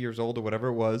 and 60 years old or whatever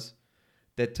it was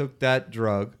that took that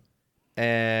drug,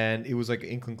 and it was like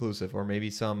inconclusive or maybe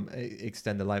some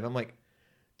extended life. I'm like,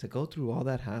 to go through all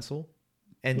that hassle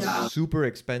and super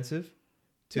expensive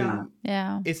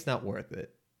it's not worth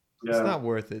it. Yeah. It's not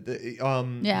worth it. It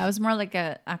was more like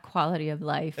a quality of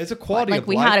life. It's a quality of life. Like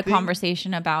we had a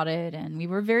conversation about it, and we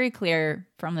were very clear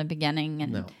from the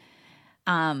beginning.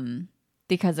 And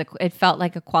because it felt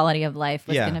like a quality of life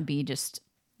was going to be just,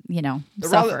 you know,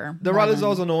 suffer. The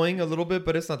Riluzole is annoying a little bit,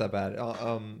 but it's not that bad.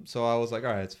 So I was like, all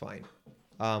right, it's fine.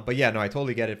 But yeah, no, I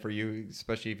totally get it for you,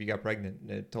 especially if you got pregnant.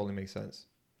 It totally makes sense.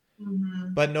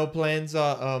 But no plans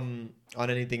on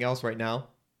anything else right now.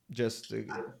 Just.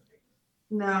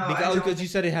 No. Because you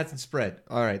said it hasn't spread.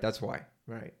 All right, that's why.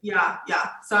 Right. Yeah.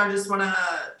 So I just want to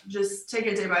just take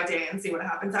it day by day and see what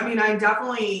happens. I mean, I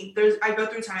go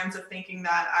through times of thinking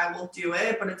that I will do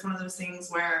it, but it's one of those things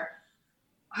where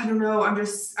I don't know. I'm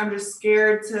just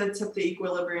scared to tip the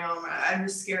equilibrium. I'm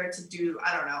just scared to do.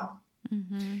 I don't know.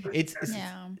 It's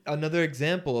another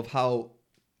example of how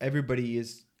everybody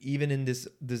is, even in this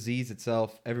disease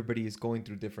itself, everybody is going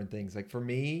through different things. Like for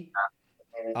me.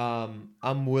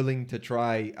 I'm willing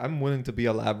to be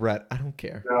a lab rat. I don't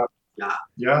care.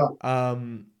 Yeah. I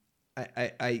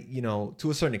you know,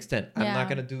 to a certain extent, I'm not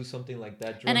going to do something like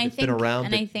that. And it's been around.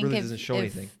 And I think really doesn't show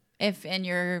anything. If in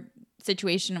your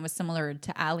situation was similar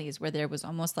to Allie's, where there was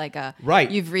almost like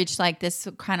you've reached like this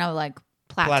kind of like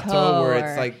plateau where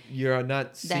it's like you're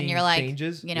not seeing then you're like,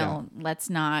 changes. You know, let's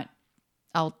not,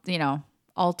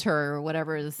 alter or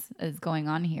whatever is going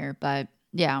on here. But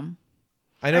yeah.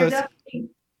 I know.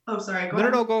 Sorry. Go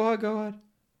ahead. No, go ahead.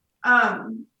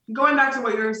 Going back to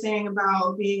what you were saying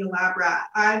about being a lab rat,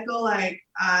 I feel like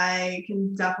I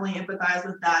can definitely empathize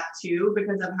with that too,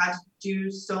 because I've had to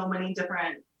do so many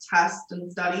different tests and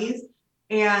studies.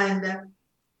 And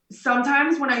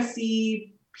sometimes when I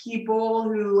see people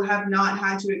who have not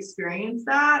had to experience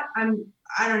that, I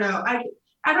don't know.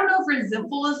 I don't know if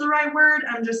resentful is the right word.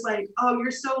 I'm just like, oh, you're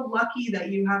so lucky that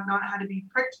you have not had to be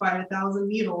pricked by 1,000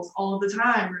 needles all the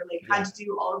time, or like had to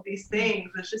do all of these things.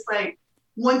 It's just like,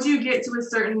 once you get to a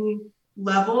certain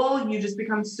level, you just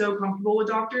become so comfortable with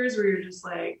doctors where you're just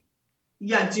like,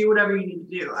 yeah, do whatever you need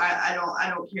to do. I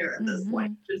don't care at this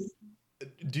point. Just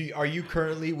Are you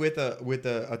currently with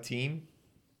a team?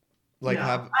 Like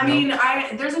no.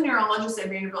 There's a neurologist at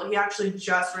Vanderbilt. He actually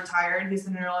just retired. He's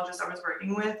the neurologist I was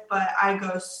working with, but I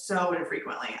go so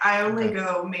infrequently. I only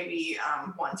go maybe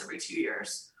once every 2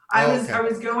 years. I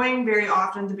was going very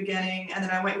often at the beginning, and then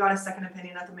I went and got a second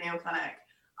opinion at the Mayo Clinic.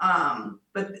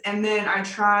 And then I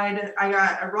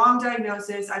got a wrong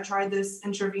diagnosis. I tried this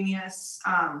intravenous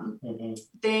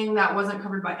thing that wasn't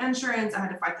covered by insurance. I had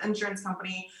to fight the insurance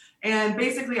company. And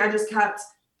basically I just kept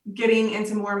getting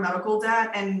into more medical debt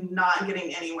and not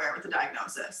getting anywhere with the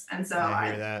diagnosis. And so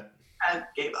I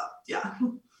gave up. Yeah.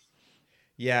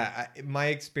 Yeah. My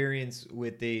experience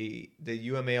with the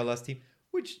UMALS team,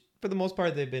 which for the most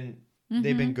part, they've been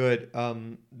good.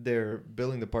 Their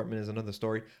billing department is another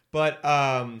story. But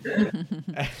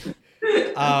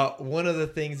one of the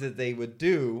things that they would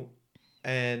do,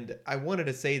 and I wanted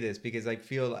to say this because I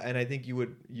feel, and I think you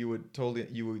would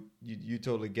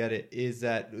totally get it, is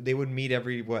that they would meet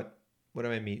every what do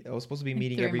I meet? I was supposed to be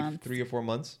meeting every 3 or 4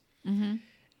 months. Mm-hmm.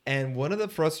 And one of the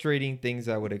frustrating things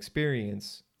I would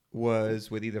experience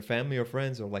was with either family or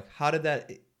friends, or like, how did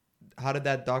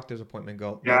that doctor's appointment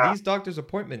go? Yeah. Now, these doctor's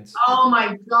appointments. Oh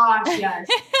my gosh, yes.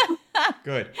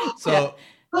 Good. So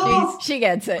she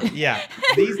gets it. Yeah.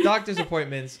 These doctor's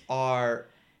appointments are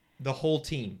the whole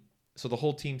team. So the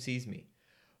whole team sees me.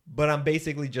 But I'm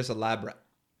basically just a lab rat.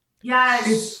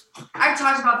 Yes. I've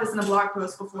talked about this in a blog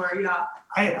post before. Yeah.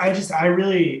 I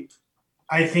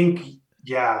think,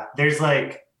 yeah, there's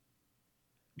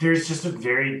just a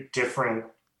very different,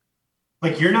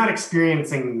 like, you're not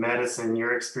experiencing medicine,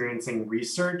 you're experiencing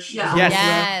research. Yeah.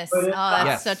 Yes. Oh,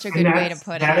 that's such a good way to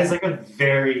put it. That is like a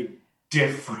very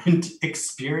different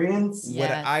experience.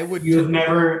 Yes. You have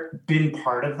never been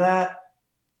part of that.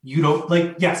 You don't,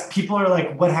 like, yes, people are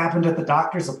like, what happened at the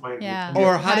doctor's appointment? Yeah.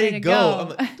 Or how did it go? I'm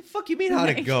like, what the fuck you mean how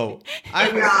did it go?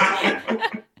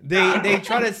 They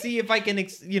try to see if I can,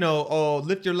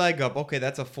 lift your leg up. Okay,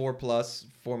 that's a 4+,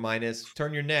 4-.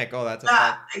 Turn your neck. Oh, that's a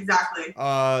 5. Exactly.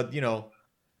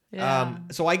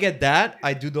 So I get that.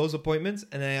 I do those appointments.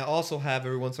 And then I also have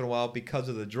every once in a while, because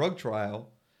of the drug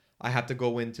trial, I have to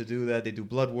go in to do that. They do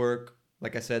blood work.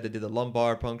 Like I said, they did the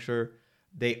lumbar puncture.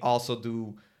 They also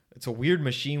do, it's a weird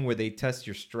machine where they test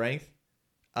your strength.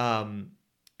 And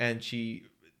she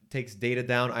takes data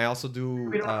down. I also do.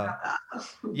 We don't have that.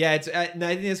 Yeah, I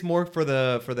think it's more for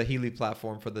the Healy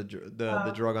platform for the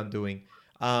drug I'm doing.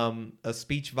 A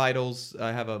speech vitals.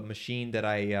 I have a machine that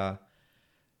I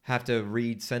have to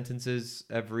read sentences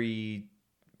every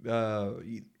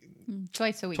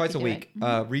twice a week. Twice a week.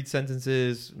 Read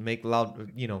sentences, make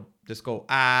loud, just go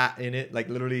in it, like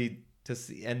literally to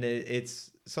see, and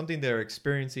it's something they're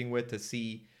experiencing with to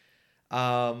see,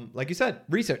 like you said,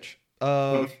 research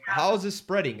of how is this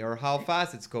spreading or how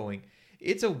fast it's going.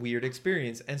 It's a weird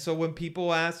experience. And so when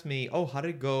people ask me, oh, how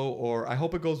did it go? Or I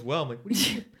hope it goes well. I'm like, what do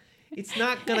you mean? It's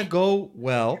not going to go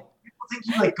well. People think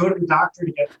you go to the doctor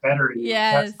to get better.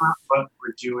 Yes. That's not what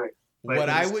we're doing.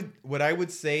 What I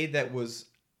would say that was,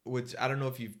 which I don't know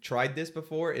if you've tried this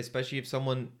before, especially if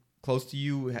someone close to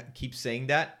you keeps saying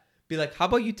that, be like, how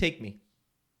about you take me?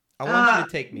 I want you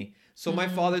to take me. So my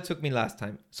father took me last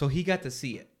time. So he got to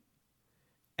see it.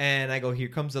 And I go, here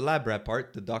comes the lab rat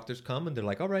part. The doctors come and they're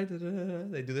like, all right,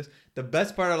 they do this. The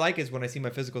best part I like is when I see my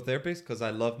physical therapist, because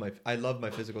I love my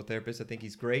physical therapist. I think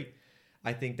he's great.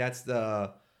 I think that's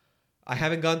I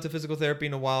haven't gone to physical therapy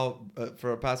in a while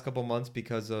for the past couple months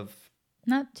because of.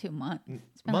 Not 2 months.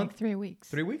 It's been like 3 weeks.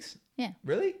 3 weeks? Yeah.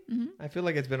 Really? Mm-hmm. I feel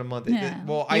like it's been a month. Yeah.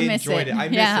 Well, I enjoyed it. I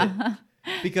miss it.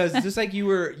 Because just like you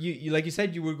like you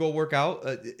said, you would go work out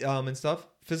and stuff.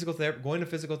 Physical therapy, going to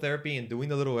physical therapy and doing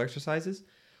the little exercises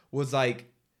was like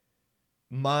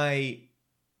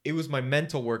it was my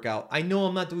mental workout. I know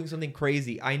I'm not doing something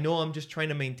crazy. I know I'm just trying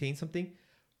to maintain something,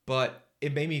 but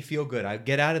it made me feel good. I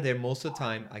get out of there most of the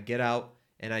time. I get out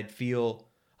and I'd feel,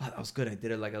 oh, that was good. I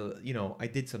did it I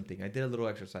did something. I did a little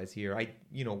exercise here.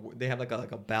 They have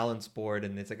like a balance board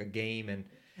and it's like a game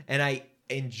and I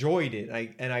enjoyed it.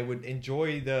 I would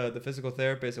enjoy the physical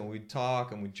therapist and we'd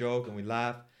talk and we'd joke and we'd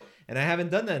laugh. And I haven't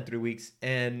done that in 3 weeks.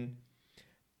 And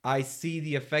I see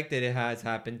the effect that it has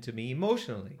happened to me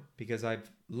emotionally because I've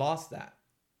lost that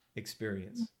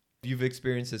experience. You've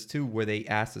experienced this too, where they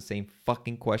ask the same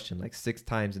fucking question like 6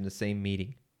 times in the same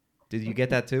meeting. Did you get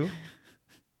that too?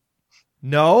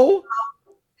 No?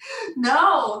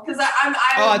 No, because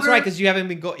that's right, because you haven't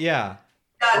been Yeah,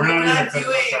 we're not doing.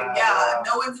 Yeah,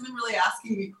 no one's even really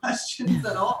asking me questions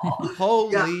at all.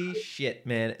 Holy shit,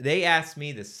 man! They asked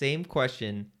me the same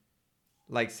question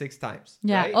like 6 times.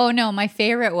 Yeah. Right? Oh no, my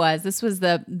favorite was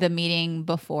the meeting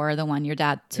before the one your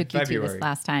dad took you to this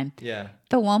last time. Yeah.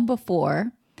 The one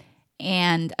before,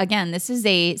 And again, this is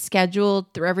a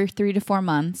scheduled every 3 to 4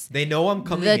 months. They know I'm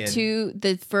coming in.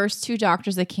 The first 2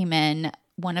 doctors that came in,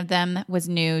 one of them was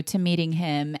new to meeting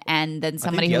him, and then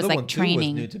somebody who was like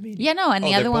training. Yeah, no, and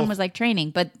the other one was like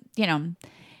training. But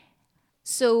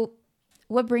so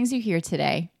what brings you here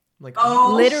today? Like,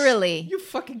 literally, you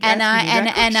fucking. And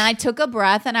I took a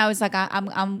breath, and I was like,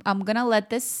 I'm gonna let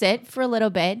this sit for a little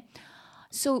bit.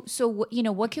 So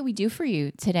what can we do for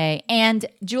you today? And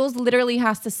Jules literally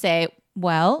has to say,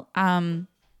 well,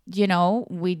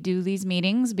 we do these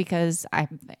meetings because I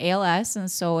have ALS,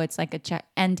 and so it's like a check.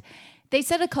 And they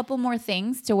said a couple more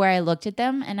things to where I looked at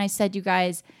them, and I said, you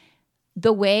guys,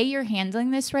 the way you're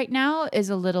handling this right now is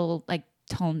a little like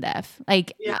tone deaf.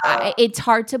 Like it's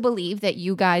hard to believe that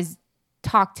you guys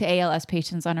talk to ALS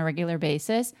patients on a regular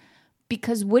basis,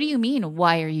 because what do you mean?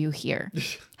 Why are you here?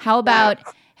 How about,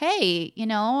 hey,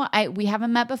 we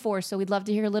haven't met before, so we'd love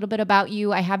to hear a little bit about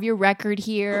you. I have your record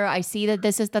here. I see that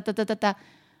this is da da da da da.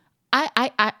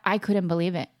 I couldn't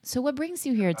believe it. So what brings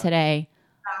you here today?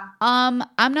 I'm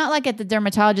not like at the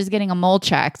dermatologist getting a mole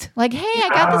checked. Like, hey, I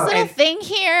got this little thing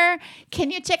here.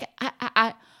 Can you check?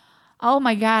 Oh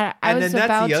my God. I was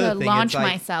about to launch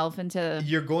myself into.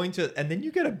 You're going to, and then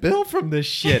you get a bill from this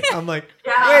shit. I'm like,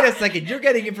 wait a second. You're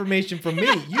getting information from me.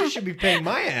 You should be paying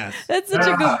my ass. That's such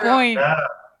a good point.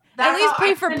 At least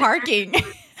pay for parking.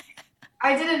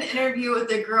 I did an interview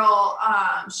with a girl.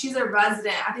 She's a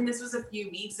resident. I think this was a few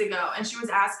weeks ago. And she was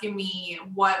asking me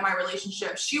what my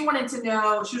relationship, she wanted to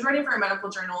know, she was writing for a medical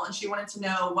journal, and she wanted to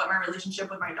know what my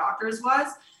relationship with my doctors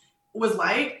was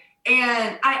like.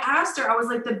 And I asked her, I was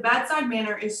like, the bedside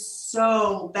manner is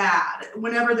so bad.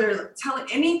 Whenever they're telling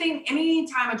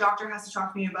anytime a doctor has to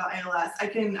talk to me about ALS,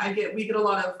 we get a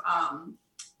lot of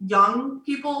young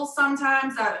people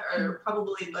sometimes that are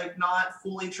probably like not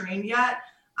fully trained yet.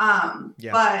 But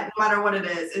no matter what it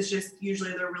is, it's just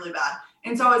usually they're really bad.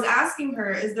 And so I was asking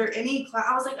her, is there any class?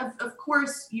 I was like, of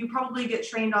course, you probably get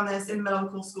trained on this in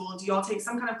medical school. Do y'all take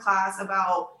some kind of class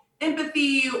about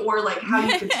empathy or like how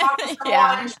you can talk to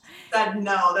someone? And she said,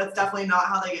 no, that's definitely not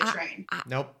how they get trained.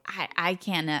 Nope. I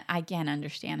can't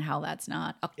understand how that's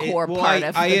not a core part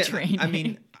of the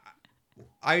training.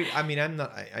 I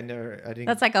didn't.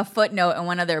 That's like a footnote in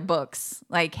one of their books.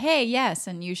 Like, hey, yes,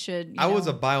 and you should. I was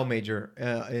a bio major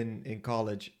in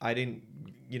college. I didn't,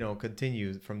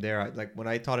 continue from there. When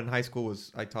I taught in high school,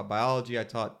 I taught biology, I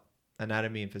taught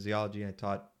anatomy and physiology, I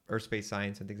taught earth space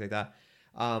science and things like that.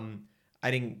 I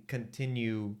didn't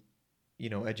continue,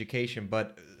 education,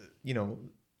 but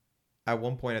at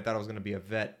one point I thought I was going to be a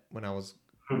vet when I was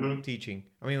teaching.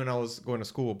 When I was going to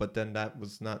school, but then that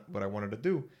was not what I wanted to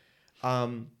do.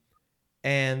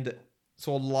 And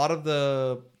so a lot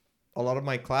of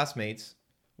my classmates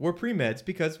were pre-meds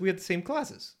because we had the same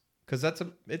classes, because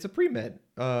it's a pre-med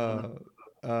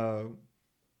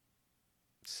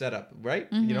setup,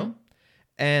 right? Mm-hmm.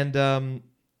 And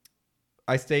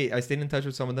I stayed in touch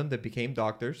with some of them that became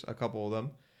doctors, a couple of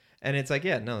them, and it's like,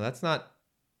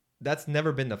 that's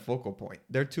never been the focal point.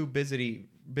 They're too busy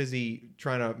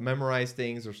trying to memorize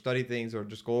things or study things or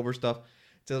just go over stuff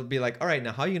to be like, all right,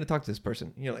 now how are you going to talk to this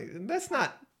person? That's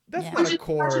not a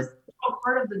core. That's just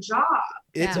part of the job.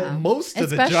 It's most of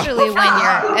the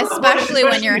job. Especially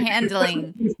when you're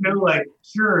handling. There's no like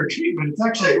cure or treatment. It's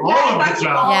actually all of the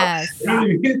job. Yes.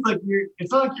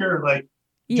 It's not like you're like.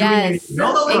 Yes,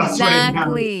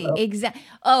 exactly.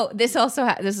 Oh, this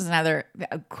is another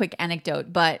quick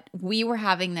anecdote, but we were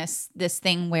having this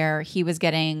thing where he was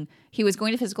going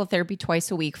to physical therapy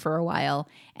twice a week for a while,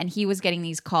 and he was getting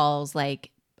these calls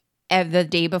like the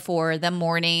day before, the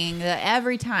morning,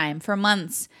 every time for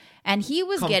months. And he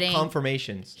was getting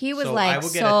confirmations. He was I will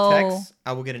get a text,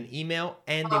 I will get an email,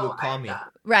 and they would call me.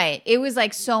 Right. It was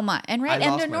like so much. And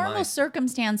under normal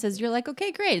circumstances, you're like,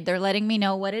 okay, great. They're letting me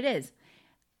know what it is.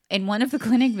 In one of the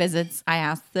clinic visits, I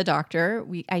asked the doctor,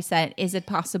 I said, is it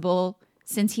possible,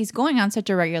 since he's going on such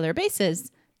a regular basis,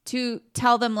 to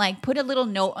tell them, like, put a little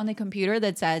note on the computer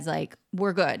that says, like,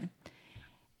 we're good.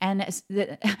 And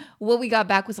what we got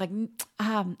back was like,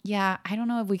 yeah, I don't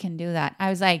know if we can do that. I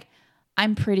was like,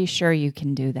 I'm pretty sure you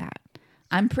can do that.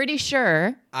 I'm pretty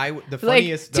sure.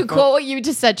 To quote what you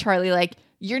just said, Charlie, like,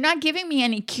 you're not giving me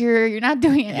any cure. You're not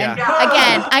doing it. Yeah.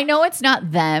 Again, I know it's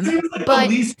not them, but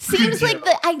seems like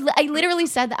I literally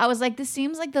said that. I was like, this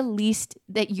seems like the least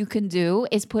that you can do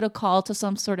is put a call to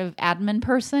some sort of admin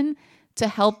person to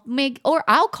help or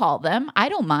I'll call them. I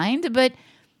don't mind, but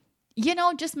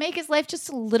just make his life just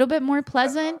a little bit more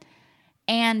pleasant.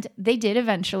 And they did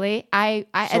eventually. At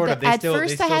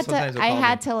first I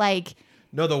had to like.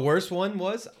 No, the worst one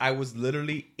was I was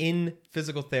literally in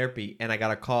physical therapy and I got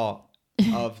a call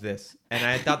of this, and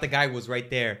I thought the guy was right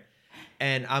there,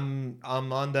 and I'm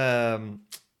on the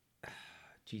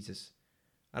Jesus,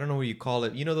 I don't know what you call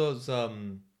it. You know those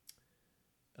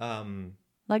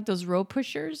like those rope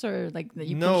pushers, or like that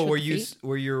you no, push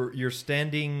where you're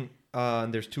standing.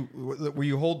 And there's two where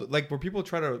you hold, like where people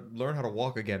try to learn how to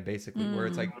walk again, basically, where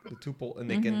it's like the two pole and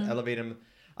they can elevate them.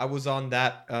 I was on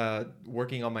that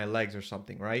working on my legs or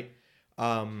something, right?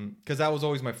 Because that was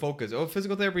always my focus. Oh,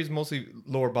 physical therapy is mostly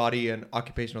lower body, and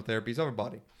occupational therapy is upper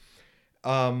body.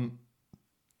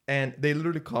 And they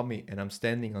literally call me, and I'm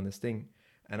standing on this thing,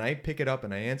 and I pick it up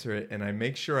and I answer it, and I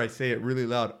make sure I say it really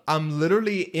loud. I'm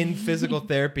literally in physical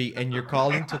therapy, and you're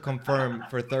calling to confirm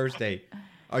for Thursday.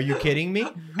 Are you kidding me?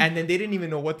 And then they didn't even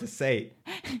know what to say.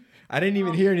 I didn't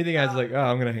even hear anything. I was like, oh,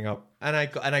 I'm gonna hang up. And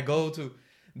I go to.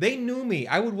 They knew me.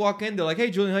 I would walk in. They're like,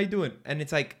 hey, Julian, how you doing? And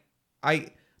it's like,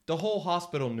 the whole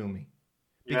hospital knew me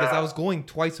because I was going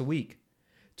twice a week,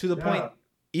 to the point.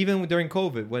 Even during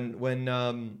COVID, when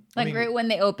right when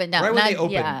they opened up, right when they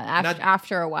opened,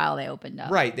 after a while they opened up.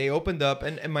 Right, they opened up,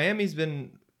 and Miami's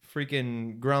been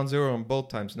freaking ground zero on both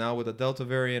times now with the Delta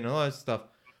variant and all that stuff.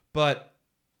 But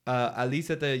at least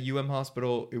at the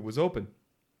hospital, it was open,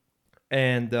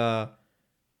 and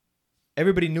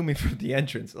everybody knew me from the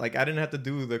entrance. Like, I didn't have to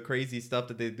do the crazy stuff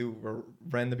that they do for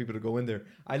random people to go in there.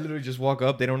 I literally just walk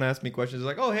up. They don't ask me questions.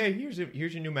 They're like, oh, hey, here's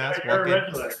your new mask. You're a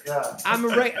regular. Yeah.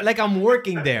 I'm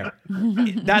working there.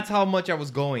 That's how much I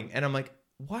was going. And I'm like,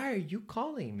 why are you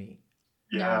calling me?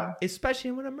 Yeah.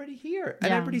 Especially when I'm already here.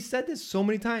 And I've already said this so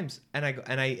many times. And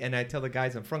I tell the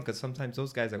guys in front, because sometimes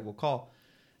those guys I will call,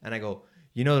 and I go,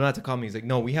 you know not to call me. He's like,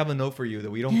 no, we have a note for you that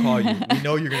we don't call you. We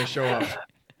know you're going to show up.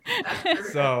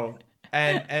 So...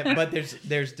 but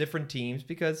there's different teams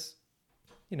because,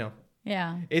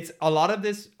 it's a lot of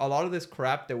this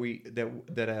crap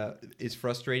that is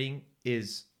frustrating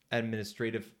is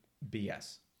administrative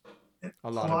BS. A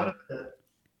lot of it.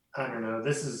 I don't know.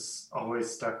 This has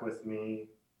always stuck with me.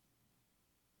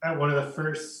 At the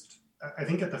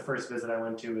first visit I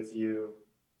went to with you,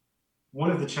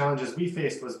 one of the challenges we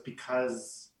faced was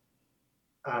because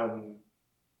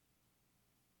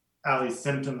Allie's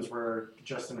symptoms were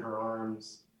just in her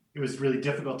arms. It was really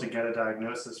difficult to get a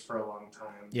diagnosis for a long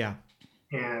time. Yeah.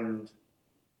 And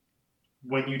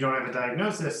when you don't have a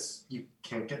diagnosis, you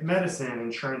can't get medicine.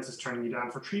 Insurance is turning you down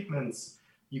for treatments.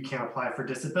 You can't apply for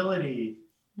disability.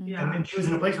 Yeah. And then she was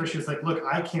in a place where she was like, look,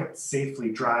 I can't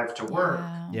safely drive to work.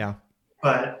 Yeah.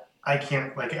 But I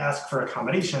can't ask for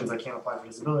accommodations. I can't apply for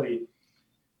disability.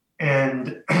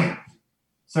 And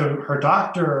so her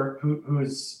doctor,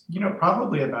 who's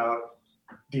probably about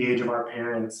the age of our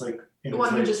parents, the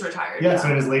one who just retired. Yeah, so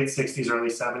in his late 60s, early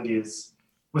 70s,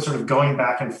 was sort of going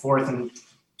back and forth and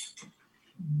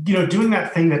doing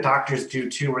that thing that doctors do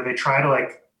too, where they try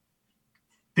to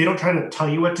they don't try to tell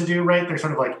you what to do, right? They're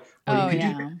sort of like, well, you could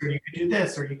do this, or you could do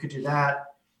this, or you could do that.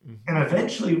 Mm-hmm. And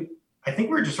eventually, I think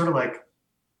we're just sort of like,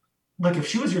 if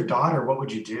she was your daughter, what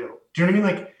would you do? Do you know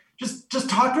what I mean? Just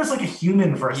talk to us like a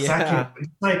human for a second.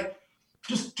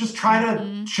 Just try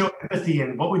to show empathy,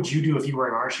 and what would you do if you were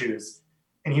in our shoes?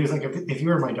 And he was like, if you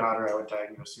were my daughter, I would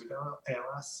diagnose you with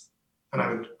ALS.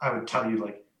 And I would tell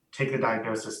you, take the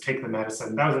diagnosis, take the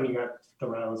medicine. That was when you got the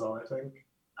Riluzole, I think.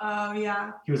 Oh,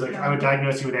 yeah. He was like, I would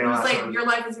diagnose you with ALS. He was like, your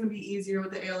life is going to be easier with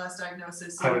the ALS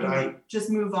diagnosis. So you can just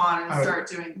move on and start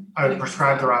doing. I would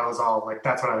prescribe the Riluzole.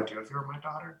 That's what I would do if you were my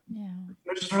daughter. Yeah.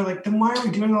 They're just sort of then why are we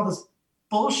doing all this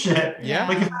bullshit?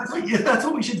 Yeah. If that's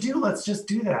what we should do, let's just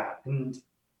do that. And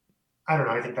I don't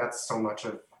know. I think that's so much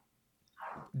of.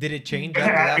 Did it change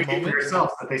after that moment? For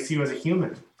yourself, that they see you as a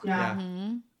human. Yeah.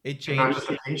 Mm-hmm. It changed. Not just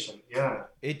a patient. Yeah.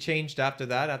 It changed after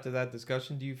that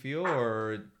discussion. Do you feel,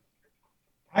 or?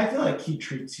 I feel like he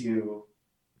treats you.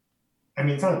 I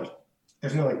mean, it's not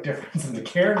there's no difference in the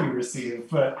care you receive,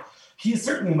 but he's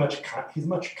certainly much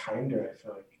kinder. I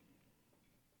feel like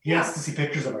he asks to see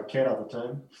pictures of our kid all the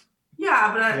time.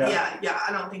 Yeah, but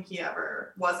I don't think he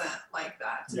ever wasn't like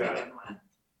that to begin with.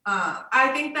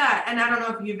 I think that, and I don't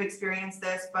know if you've experienced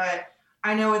this, but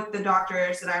I know with the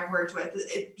doctors that I've worked with,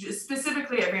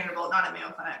 specifically at Vanderbilt, not at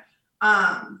Mayo Clinic,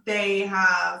 they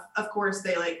have, of course,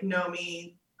 they know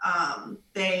me.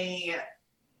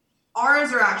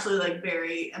 Ours are actually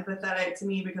very empathetic to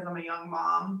me because I'm a young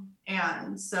mom.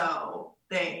 And so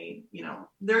they,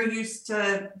 they're used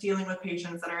to dealing with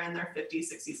patients that are in their 50s,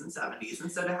 60s, and 70s.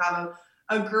 And so to have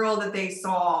a girl that they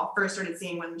first started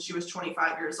seeing when she was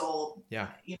 25 years old, I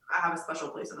have a special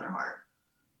place in their heart.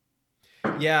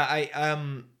 Yeah,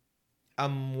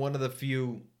 I'm one of the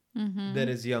few that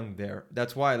is young there.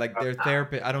 That's why their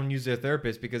therapist, I don't use their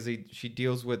therapist because she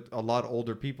deals with a lot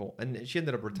older people, and she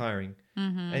ended up retiring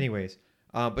anyways.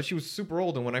 But she was super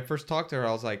old, and when I first talked to her,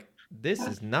 I was like, this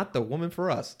is not the woman for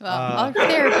us. Well, our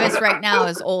therapist right now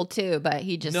is old too, but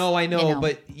he just no, I know,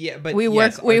 but we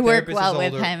work well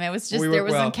with him. It was just there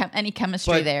wasn't any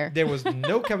chemistry there. There was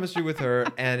no chemistry with her,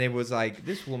 and it was like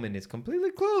this woman is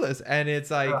completely clueless, and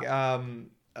it's like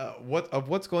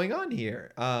what's going on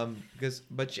here? I'm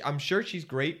sure she's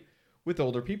great with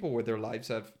older people where their lives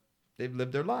they've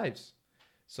lived their lives.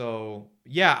 So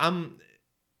they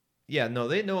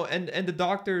know, and the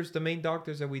doctors, the main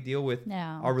doctors that we deal with,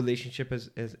 our relationship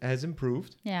has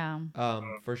improved. Yeah.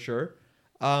 For sure.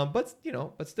 But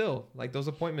still, like those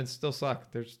appointments still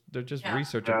suck. They're just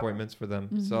research appointments for them.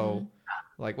 Mm-hmm. So,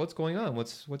 like, what's going on?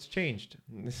 What's changed?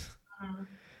 It's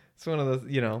one of those,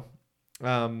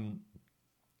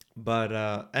 But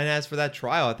and as for that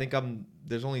trial, I think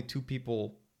there's only 2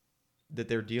 people that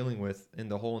they're dealing with in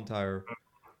the whole entire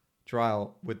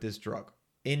trial with this drug.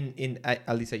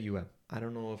 At least at UM. I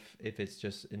don't know if it's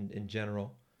just in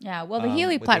general. Yeah, well, the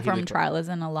Healy platform trial is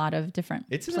in a lot of different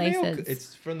places.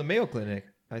 It's from the Mayo Clinic,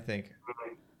 I think.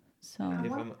 So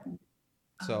I'm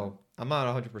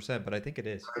not 100%, but I think it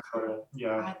is.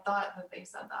 Yeah. I thought that they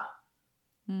said that.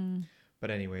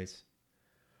 But anyways.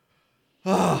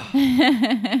 Well,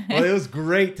 it was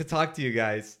great to talk to you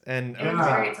guys. And it was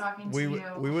great talking to you.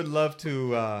 We would love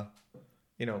to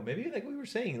maybe like we were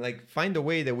saying, like find a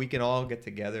way that we can all get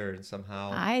together and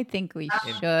somehow. I think we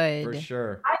should. For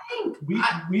sure. I think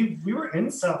we were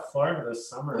in South Florida this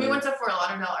summer. We went to Fort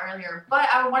Lauderdale earlier, but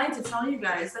I wanted to tell you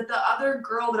guys that the other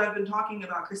girl that I've been talking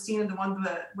about, Christina, the one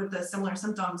with the similar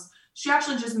symptoms, she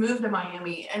actually just moved to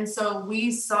Miami, and so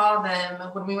we saw them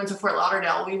when we went to Fort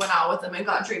Lauderdale. We went out with them and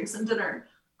got drinks and dinner.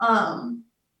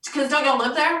 Because don't y'all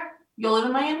live there? Y'all live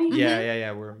in Miami?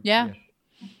 Yeah.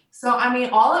 So, I mean,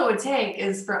 all it would take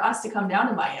is for us to come down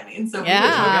to Miami. And so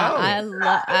I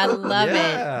love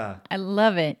it. I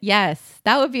love it. Yes,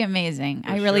 that would be amazing.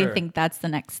 I really think that's the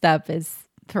next step is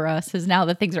for us is now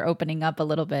that things are opening up a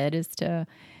little bit is to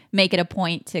make it a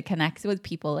point to connect with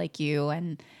people like you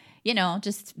and,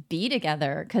 just be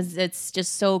together because it's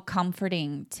just so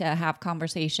comforting to have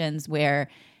conversations where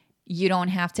you don't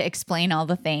have to explain all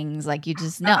the things. Like you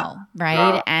just know,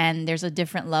 right? And there's a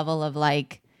different level of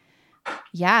like,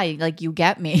 like you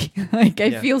get me. Like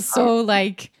I feel so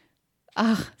like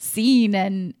seen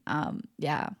and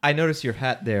I noticed your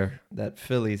hat there, that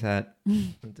Phillies hat.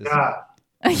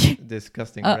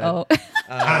 Disgusting red.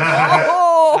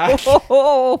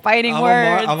 Fighting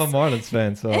words. I'm a Marlins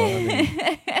fan, so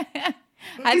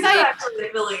I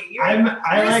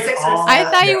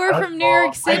thought you were from New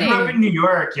York City. I grew up in New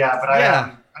York, but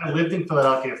I lived in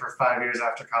Philadelphia for 5 years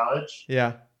after college.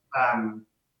 Yeah. And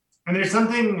there's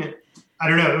something, I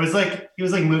don't know, it was like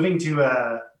moving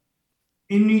to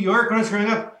in New York when I was growing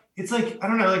up. It's like, I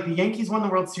don't know, like the Yankees won the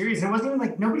World Series and it wasn't even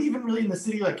like nobody even really in the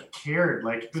city like cared.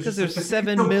 Like it was because there's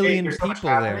 7 million people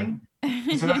there.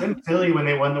 So I was in Philly when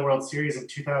they won the World Series in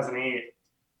 2008.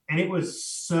 And it was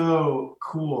so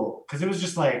cool because it was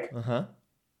just like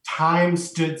time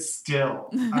stood still.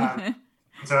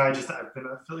 So I've been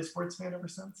a Philly sports fan ever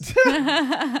since.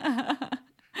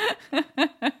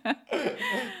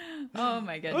 Oh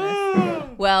my goodness.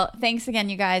 Well, thanks again,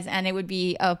 you guys. And it would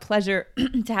be a pleasure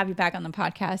to have you back on the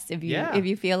podcast if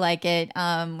you feel like it.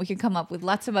 We can come up with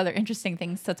lots of other interesting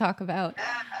things to talk about.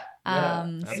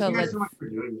 Thank you guys so much for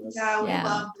doing this. Yeah, we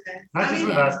loved it. Not just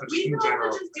with us, but we in can general.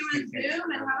 also just do a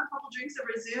Zoom and have a couple drinks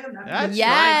over Zoom.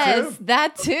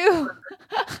 That too.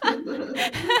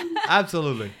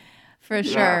 Absolutely. For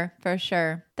sure.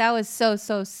 That was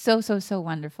so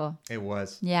wonderful. It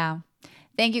was. Yeah.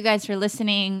 Thank you guys for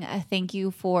listening. Thank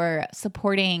you for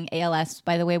supporting ALS.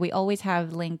 By the way, we always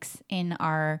have links in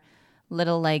our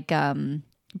little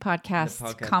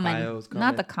podcast comment,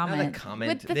 not the comment,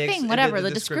 with the thing, whatever,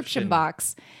 the description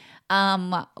box,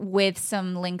 with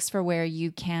some links for where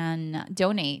you can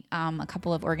donate a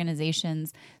couple of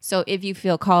organizations. So if you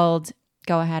feel called,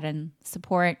 go ahead and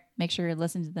support. Make sure you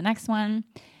listen to the next one.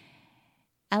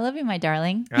 I love you, my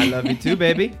darling. I love you too,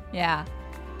 baby. Yeah.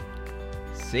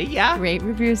 See ya. Rate,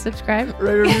 review, subscribe.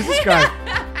 Rate, review, subscribe.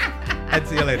 And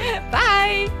see you later.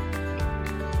 Bye.